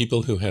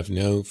people who have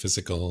no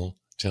physical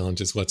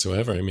challenges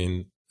whatsoever. I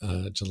mean,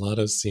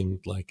 gelato seemed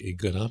like a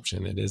good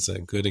option. It is a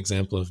good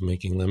example of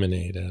making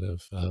lemonade out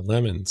of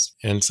lemons,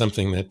 and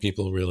something that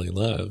people really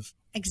love.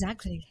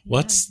 Exactly.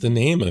 What's the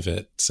name of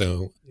it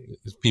so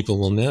people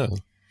will know?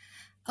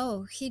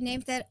 Oh, he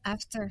named it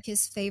after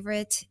his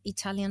favorite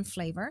Italian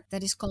flavor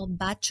that is called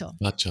bacio.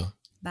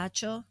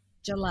 Bacio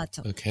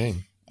gelato. Okay.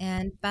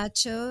 And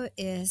bacio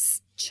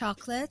is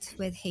chocolate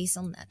with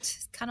hazelnut.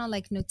 It's kind of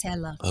like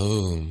Nutella.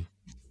 Oh.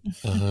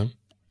 Uh-huh.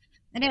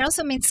 And it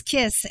also means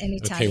kiss in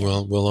Italian. Okay,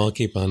 well, we'll all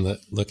keep on the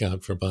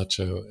lookout for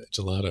bacio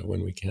gelato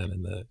when we can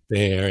in the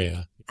Bay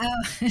Area.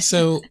 Oh.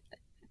 So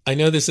I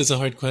know this is a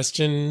hard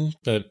question,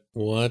 but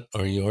what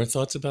are your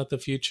thoughts about the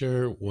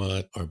future?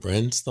 What are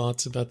Brent's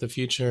thoughts about the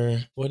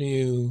future? What do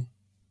you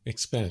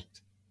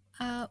expect?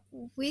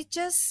 We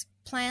just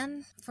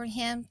plan for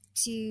him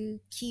to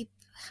keep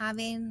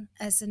having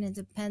as an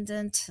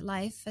independent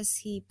life as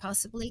he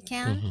possibly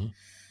can. Mm-hmm.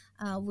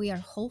 We are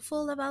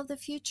hopeful about the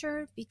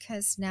future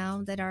because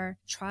now there are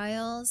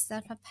trials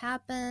that have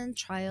happened,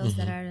 trials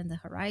that are in the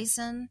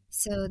horizon.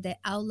 So the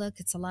outlook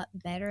is a lot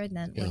better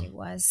than what it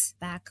was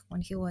back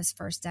when he was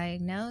first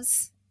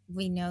diagnosed.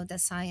 We know the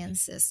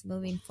science is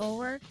moving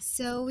forward.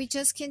 So we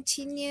just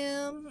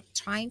continue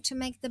trying to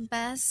make the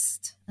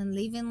best and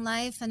living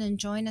life and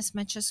enjoying as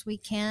much as we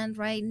can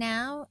right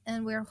now.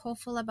 And we're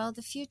hopeful about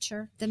the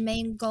future. The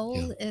main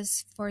goal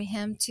is for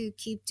him to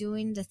keep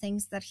doing the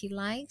things that he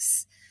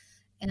likes.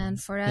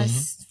 And for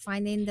us,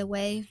 finding the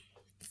way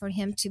for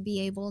him to be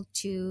able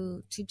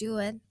to do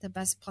it the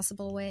best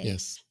possible way.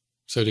 Yes.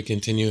 So to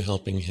continue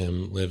helping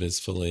him live as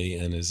fully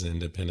and as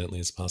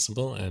independently as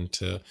possible, and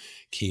to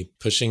keep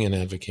pushing and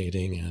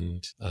advocating.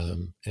 And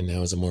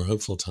now is a more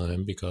hopeful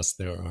time because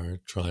there are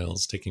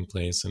trials taking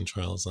place and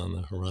trials on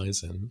the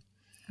horizon.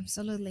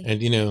 Absolutely.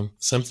 And,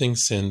 something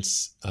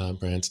since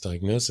Brandt's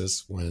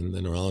diagnosis, when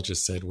the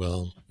neurologist said,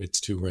 well, it's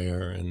too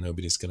rare and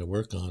nobody's going to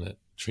work on it,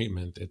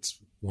 treatment, it's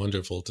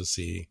wonderful to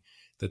see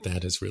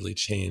that has really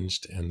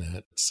changed, and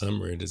that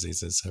some rare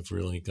diseases have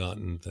really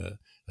gotten the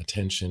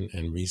attention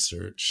and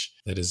research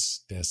that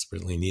is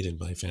desperately needed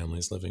by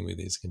families living with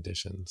these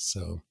conditions.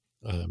 So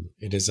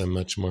it is a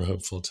much more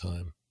hopeful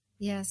time.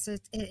 Yes,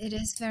 it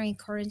is very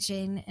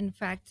encouraging. In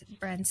fact,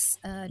 Brent's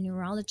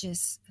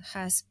neurologist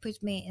has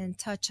put me in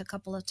touch a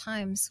couple of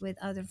times with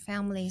other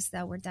families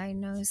that were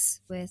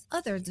diagnosed with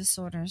other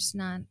disorders,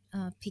 not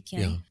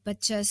PKAN, but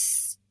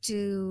just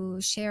to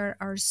share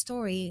our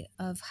story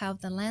of how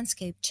the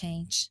landscape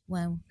changed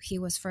when he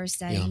was first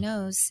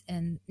diagnosed,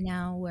 and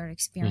now we're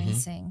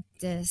experiencing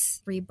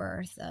this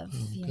rebirth of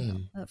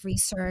of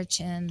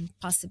research and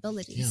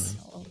possibilities.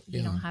 So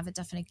we don't have a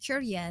definite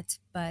cure yet,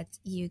 but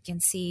you can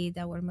see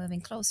that we're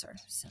moving closer.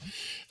 So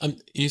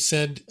you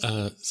said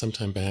some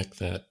time back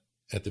that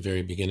at the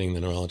very beginning, the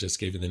neurologist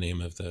gave you the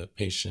name of the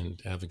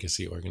Patient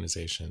Advocacy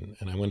organization,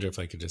 and I wonder if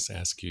I could just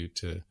ask you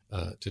to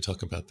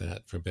talk about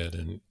that for a bit,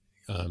 and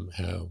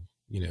how,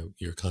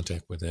 your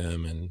contact with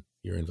them and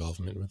your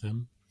involvement with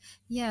them.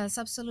 Yes,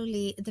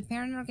 absolutely. The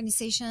parent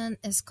organization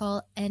is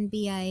called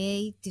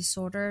NBIA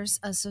Disorders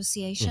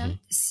Association.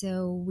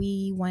 So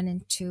we went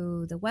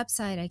into the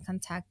website. I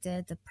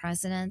contacted the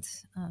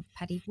president,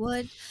 Patty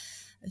Wood.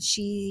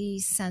 She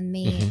sent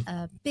me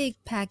a big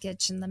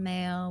package in the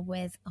mail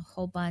with a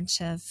whole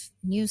bunch of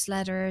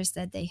newsletters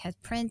that they had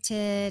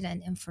printed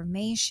and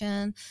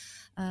information.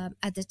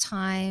 At the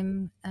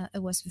time,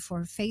 it was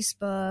before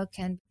Facebook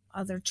and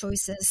other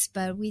choices,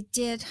 but we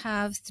did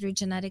have, through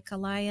Genetic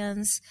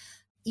Alliance,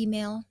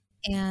 email,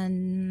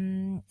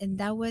 and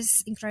that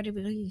was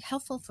incredibly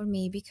helpful for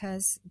me,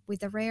 because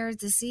with a rare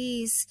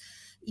disease,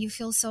 you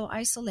feel so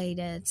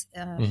isolated.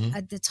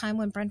 At the time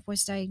when Brent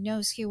was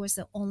diagnosed, he was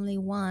the only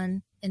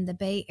one in the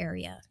Bay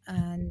Area.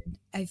 And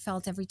I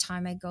felt every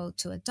time I go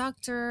to a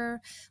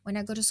doctor, when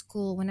I go to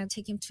school, when I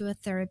take him to a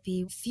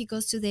therapy, if he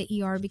goes to the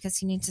ER because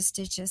he needs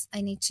stitches,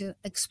 I need to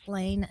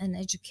explain and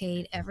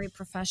educate every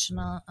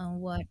professional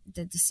on what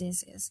the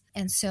disease is.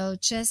 And so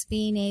just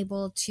being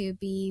able to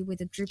be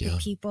with a group of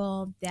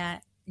people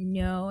that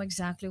know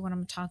exactly what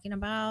I'm talking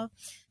about,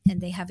 and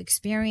they have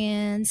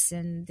experience,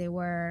 and they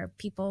were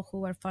people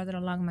who were farther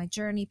along my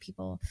journey,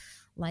 people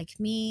like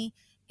me.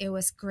 It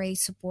was great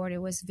support. It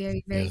was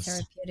very, very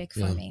therapeutic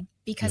for me,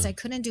 because I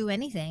couldn't do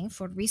anything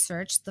for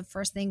research. The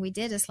first thing we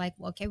did is like,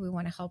 okay, we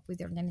want to help with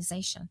the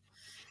organization.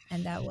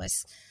 And that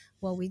was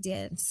what we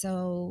did.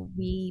 So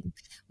we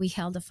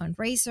held a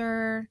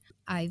fundraiser.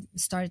 I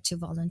started to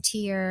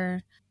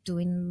volunteer,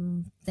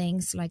 doing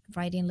things like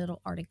writing little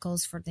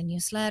articles for the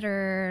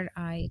newsletter.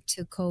 I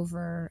took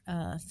over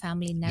a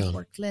family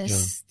network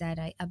list that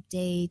I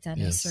update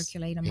and I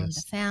circulate among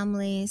the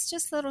families,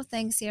 just little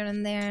things here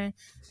and there.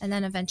 And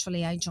then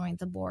eventually I joined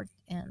the board,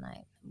 and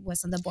I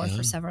was on the board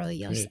for several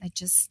years. Great. I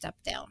just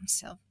stepped down.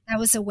 So that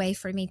was a way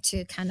for me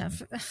to kind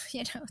of,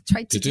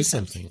 try to do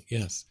something.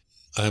 Yes.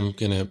 I'm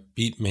going to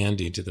beat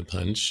Mandy to the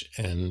punch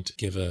and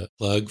give a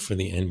plug for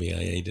the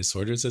NBIA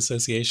Disorders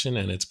Association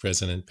and its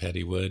president,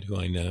 Patty Wood, who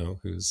I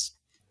know, who's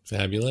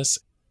fabulous.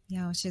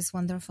 Yeah, she's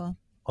wonderful.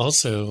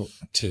 Also,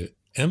 to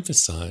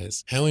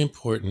emphasize how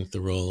important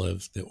the role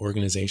of the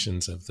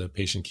organizations of the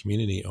patient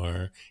community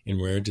are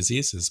in rare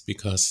diseases,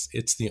 because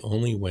it's the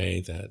only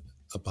way that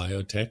a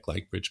biotech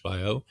like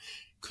BridgeBio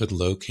could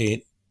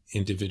locate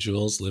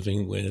individuals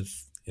living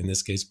with, in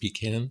this case,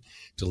 PKAN,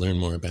 to learn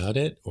more about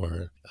it,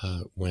 or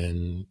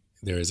when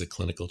there is a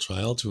clinical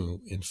trial,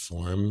 to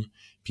inform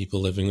people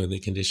living with the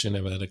condition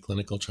about a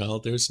clinical trial.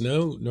 There's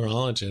no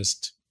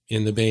neurologist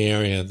in the Bay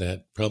Area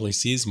that probably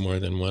sees more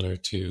than one or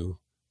two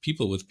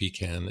people with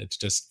PKAN. It's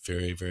just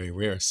very, very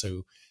rare.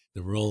 So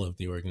the role of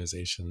the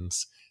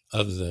organizations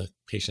of the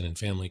patient and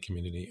family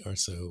community are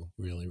so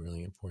really,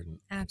 really important.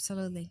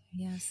 Absolutely,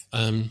 yes.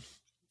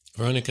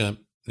 Veronica,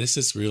 this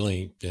has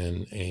really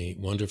been a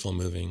wonderful,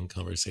 moving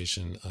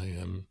conversation. I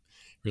am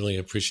really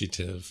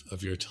appreciative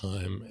of your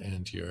time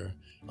and your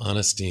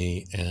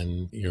honesty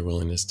and your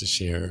willingness to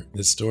share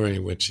this story,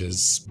 which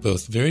is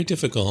both very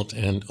difficult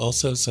and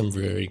also some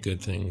very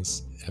good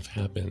things have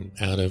happened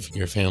out of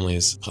your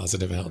family's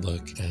positive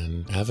outlook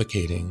and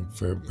advocating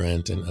for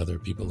Brent and other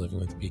people living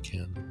with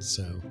PKAN.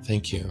 So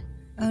thank you.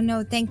 Oh,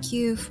 no, thank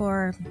you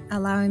for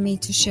allowing me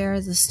to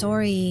share the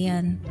story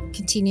and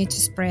continue to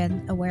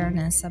spread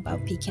awareness about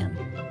PKAN.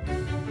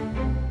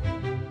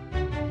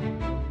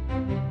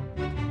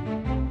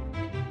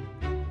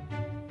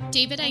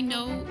 David, I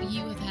know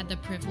you have had the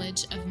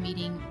privilege of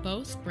meeting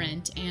both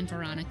Brent and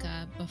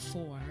Veronica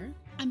before.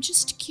 I'm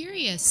just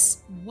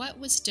curious, what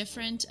was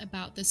different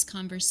about this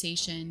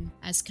conversation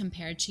as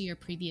compared to your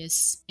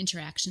previous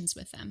interactions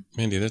with them?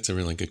 Mandy, that's a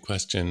really good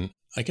question.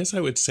 I guess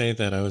I would say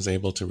that I was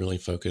able to really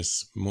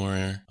focus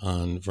more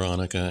on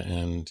Veronica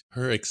and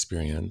her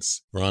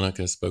experience.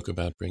 Veronica spoke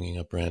about bringing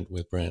up Brent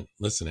with Brent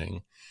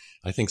listening.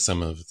 I think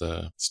some of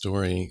the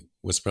story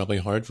was probably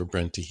hard for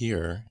Brent to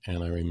hear,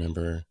 and I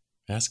remember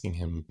asking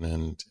him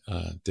and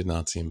did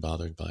not seem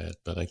bothered by it.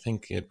 But I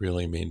think it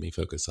really made me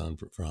focus on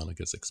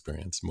Veronica's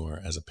experience more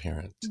as a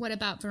parent. What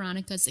about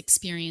Veronica's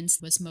experience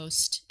was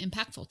most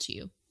impactful to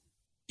you?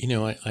 You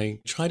know, I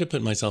try to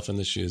put myself in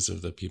the shoes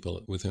of the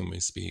people with whom we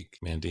speak,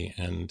 Mandy,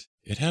 and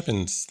it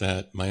happens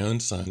that my own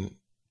son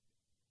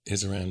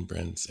is around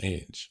Brent's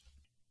age.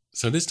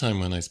 So this time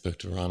when I spoke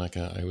to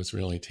Veronica, I was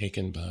really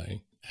taken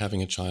by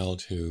having a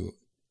child who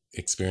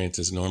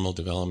experiences normal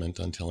development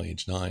until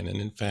age 9, and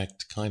in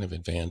fact, kind of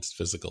advanced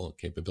physical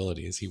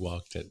capabilities. He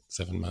walked at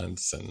 7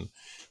 months, and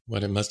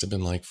what it must have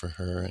been like for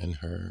her and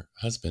her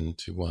husband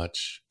to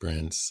watch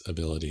Brent's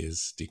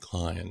abilities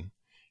decline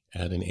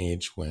at an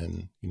age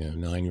when,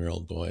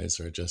 9-year-old boys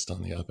are just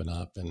on the up and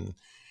up and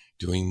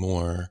doing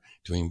more,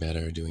 doing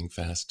better, doing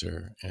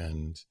faster.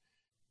 And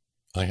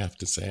I have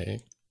to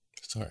say,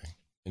 sorry,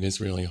 it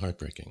is really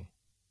heartbreaking.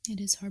 It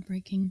is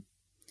heartbreaking.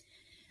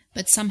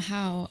 But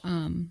somehow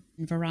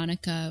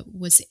Veronica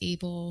was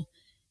able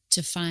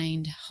to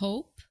find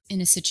hope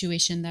in a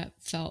situation that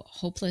felt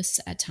hopeless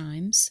at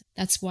times.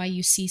 That's why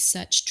you see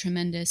such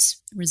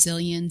tremendous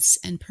resilience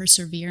and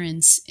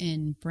perseverance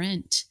in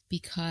Brent,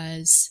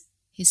 because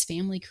his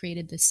family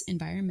created this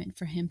environment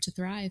for him to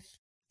thrive.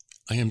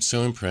 I am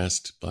so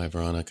impressed by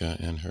Veronica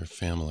and her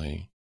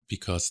family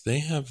because they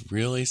have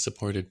really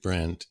supported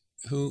Brent,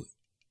 who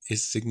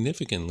is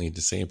significantly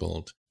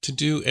disabled, to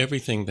do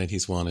everything that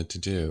he's wanted to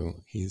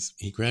do.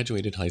 He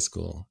graduated high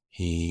school.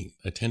 He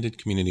attended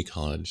community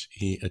college.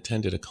 He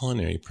attended a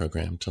culinary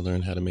program to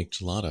learn how to make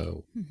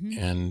gelato. Mm-hmm.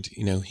 And,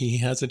 he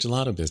has a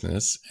gelato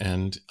business,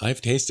 and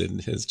I've tasted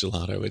his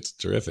gelato. It's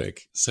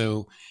terrific.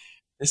 So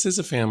this is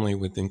a family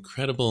with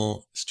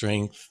incredible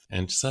strength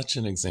and such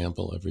an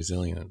example of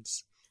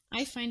resilience.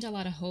 I find a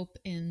lot of hope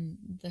in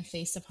the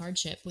face of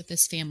hardship with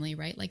this family,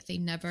 right? Like they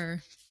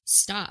never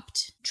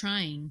stopped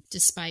trying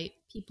despite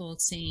people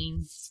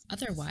saying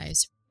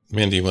otherwise.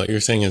 Mandy, what you're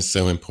saying is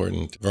so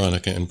important.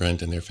 Veronica and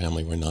Brent and their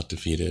family were not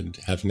defeated,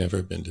 have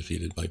never been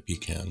defeated by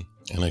PKAN.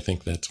 And I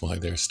think that's why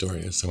their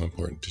story is so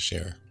important to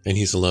share. And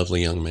he's a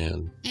lovely young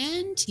man.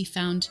 And he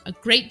found a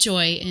great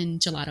joy in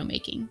gelato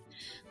making.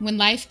 When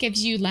life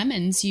gives you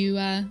lemons, you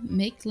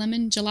make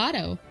lemon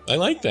gelato. I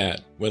like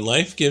that. When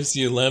life gives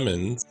you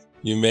lemons,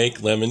 you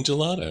make lemon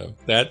gelato.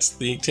 That's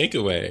the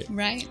takeaway.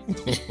 Right.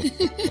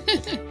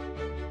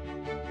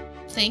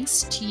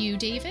 Thanks to you,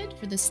 David,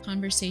 for this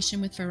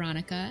conversation with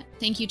Veronica.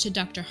 Thank you to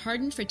Dr.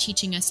 Harden for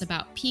teaching us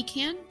about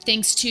PKAN.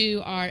 Thanks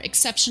to our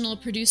exceptional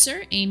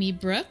producer, Amy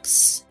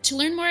Brooks. To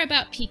learn more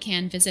about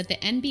PKAN, visit the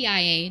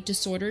NBIA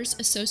Disorders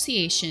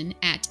Association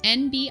at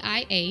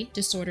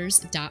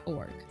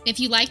nbiadisorders.org. If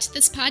you liked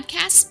this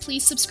podcast,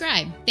 please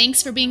subscribe.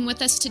 Thanks for being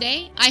with us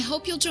today. I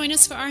hope you'll join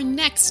us for our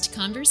next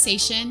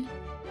conversation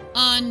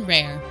on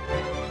Rare.